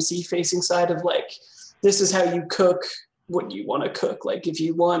as the MC facing side of like, this is how you cook what you want to cook. Like if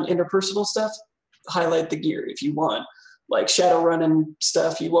you want interpersonal stuff, highlight the gear. If you want like shadow running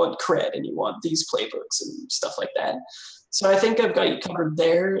stuff, you want cred and you want these playbooks and stuff like that. So I think I've got you covered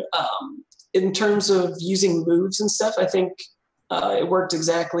there. In terms of using moves and stuff, I think it worked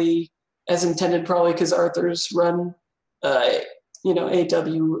exactly as intended, probably because Arthur's run, AW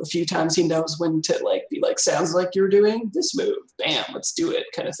a few times. He knows when to like be like, sounds like you're doing this move. Bam, let's do it,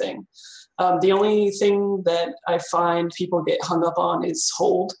 kind of thing. The only thing that I find people get hung up on is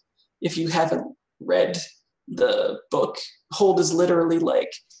hold. If you haven't read the book, hold is literally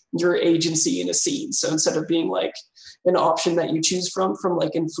like your agency in a scene. So instead of being like an option that you choose from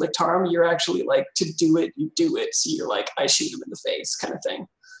like inflict harm, you're actually like, to do it, you do it. So you're like, I shoot him in the face, kind of thing.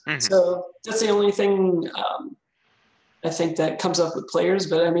 Mm-hmm. So that's the only thing I think that comes up with players.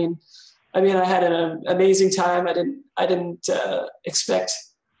 But I mean, I had an amazing time. I didn't expect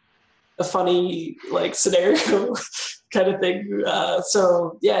a funny like scenario kind of thing.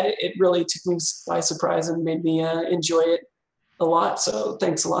 So yeah, it really took me by surprise and made me enjoy it a lot. So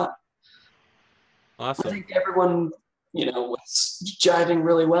thanks a lot. Awesome. I think everyone, was jiving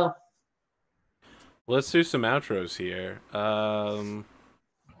really well. Let's do some outros here. We'll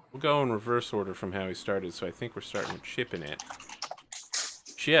go in reverse order from how we started. So I think we're starting with Chip in it.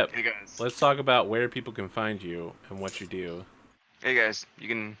 Chip, hey guys, let's talk about where people can find you and what you do. Hey guys, you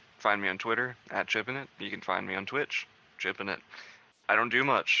can find me on Twitter at Chippinit. You can find me on Twitch, Chippinit. I don't do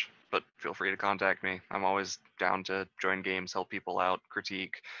much, but feel free to contact me. I'm always down to join games, help people out,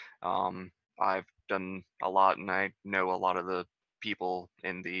 critique. I've done a lot, and I know a lot of the people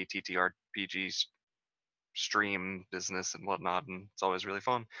in the TTRPG stream business and whatnot, and it's always really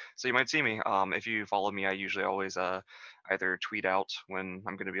fun. So you might see me. If you follow me, I usually always either tweet out when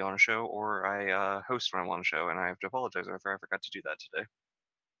I'm going to be on a show, or I host when I'm on a show, and I have to apologize, Arthur. I forgot to do that today.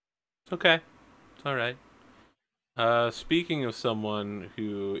 Okay, it's all right. Speaking of someone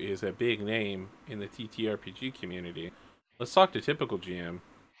who is a big name in the TTRPG community, let's talk to Typical GM.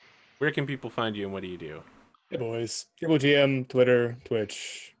 Where can people find you and what do you do? Hey boys, Typical GM, Twitter,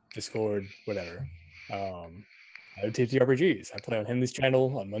 Twitch, Discord, whatever. I do TTRPGs. I play on Henley's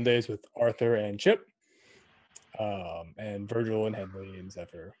channel on Mondays with Arthur and Chip, and Virgil and Henley and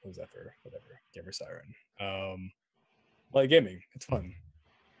Zephyr, whatever, Gamer Siren. Like gaming, it's fun.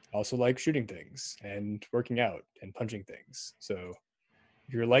 I also like shooting things and working out and punching things. So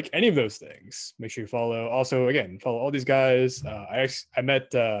if you're like any of those things, make sure you follow. Also, again, follow all these guys. I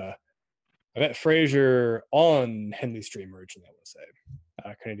met Fraser on Henley stream originally, I will say,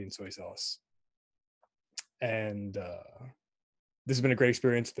 Canadian soy sauce. And this has been a great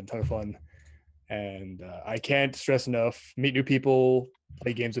experience. It's been a ton of fun. And I can't stress enough, meet new people,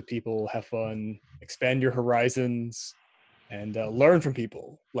 play games with people, have fun, expand your horizons, and learn from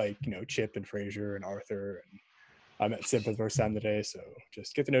people like, Chip and Fraser and Arthur. And I met Sid for the first time today. So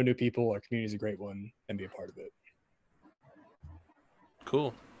just get to know new people. Our community is a great one, and be a part of it.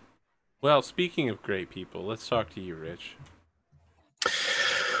 Cool. Well, speaking of great people, let's talk to you, Rich.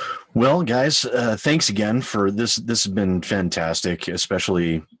 Well, guys, thanks again for this. This has been fantastic,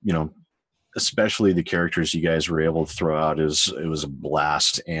 especially the characters you guys were able to throw out. It was a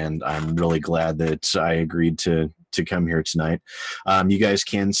blast, and I'm really glad that I agreed to come here tonight. You guys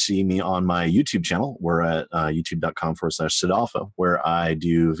can see me on my YouTube channel. We're at youtube.com/SidAlpha, where I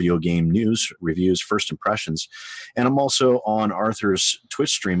do video game news, reviews, first impressions. And I'm also on Arthur's Twitch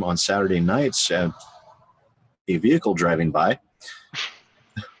stream on Saturday nights at a vehicle driving by,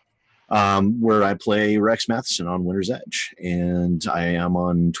 where I play Rex Matheson on Winter's Edge. And I am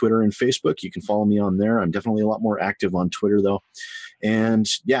on Twitter and Facebook. You can follow me on there. I'm definitely a lot more active on Twitter, though. And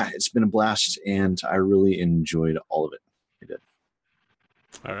yeah, it's been a blast, and I really enjoyed all of it. I did.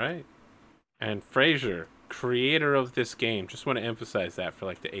 All right. And Fraser, creator of this game. Just want to emphasize that for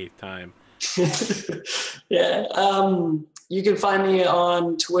like the 8th time. Yeah. You can find me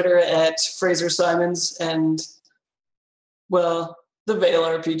on Twitter at Fraser Simons, and well, the Veil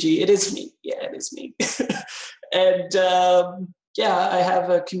RPG. It is me. Yeah, it is me. And yeah, I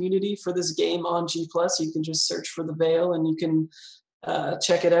have a community for this game on G+. You can just search for the Veil, and you can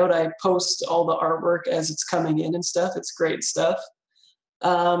check it out. I post all the artwork as it's coming in and stuff. It's great stuff.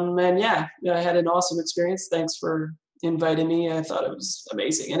 And yeah, I had an awesome experience. Thanks for inviting me. I thought it was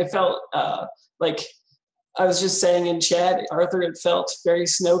amazing. And it felt like I was just saying in chat, Arthur, it felt very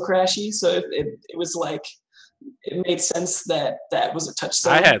snow crashy. So it was like, it made sense that that was a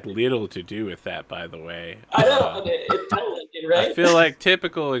touchstone. I had little to do with that, by the way. I know, but it felt like it, right? I feel like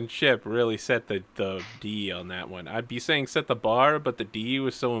Typical and Chip really set the D on that one. I'd be saying set the bar, but the D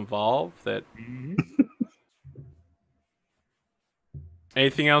was so involved that...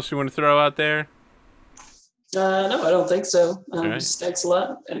 Anything else you want to throw out there? No, I don't think so. Right. Just thanks a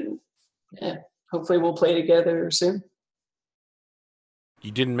lot, and yeah, hopefully we'll play together soon. You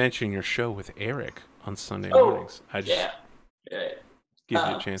didn't mention your show with Eric on Sunday mornings. I just give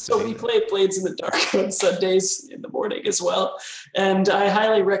you a chance to So we play Blades in the Dark on Sundays in the morning as well. And I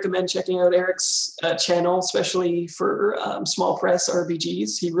highly recommend checking out Eric's channel, especially for small press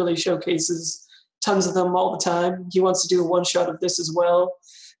RPGs. He really showcases tons of them all the time. He wants to do a one-shot of this as well.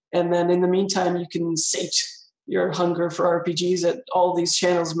 And then in the meantime, you can sate your hunger for RPGs at all these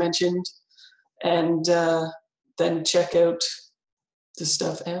channels mentioned. And then check out the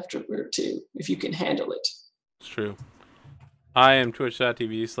stuff afterward too, if you can handle it. It's true. I am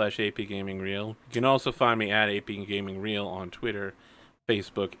twitch.tv/APGamingREAL. You can also find me at APGamingREAL on Twitter,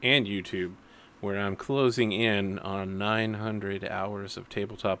 Facebook, and YouTube, where I'm closing in on 900 hours of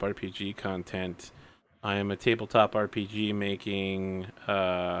tabletop RPG content. I am a tabletop RPG making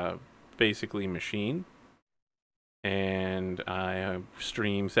basically machine, and I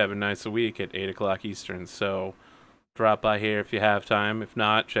stream 7 nights a week at 8 o'clock Eastern, so drop by here if you have time. If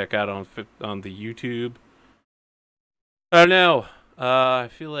not, check out on the YouTube. I don't know. I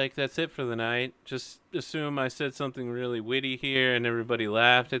feel like that's it for the night. Just assume I said something really witty here and everybody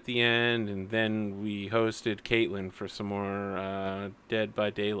laughed at the end, and then we hosted Caitlin for some more Dead by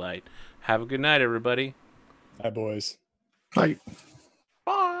Daylight. Have a good night, everybody. Bye, boys. Bye.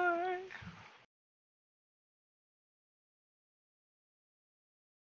 Bye.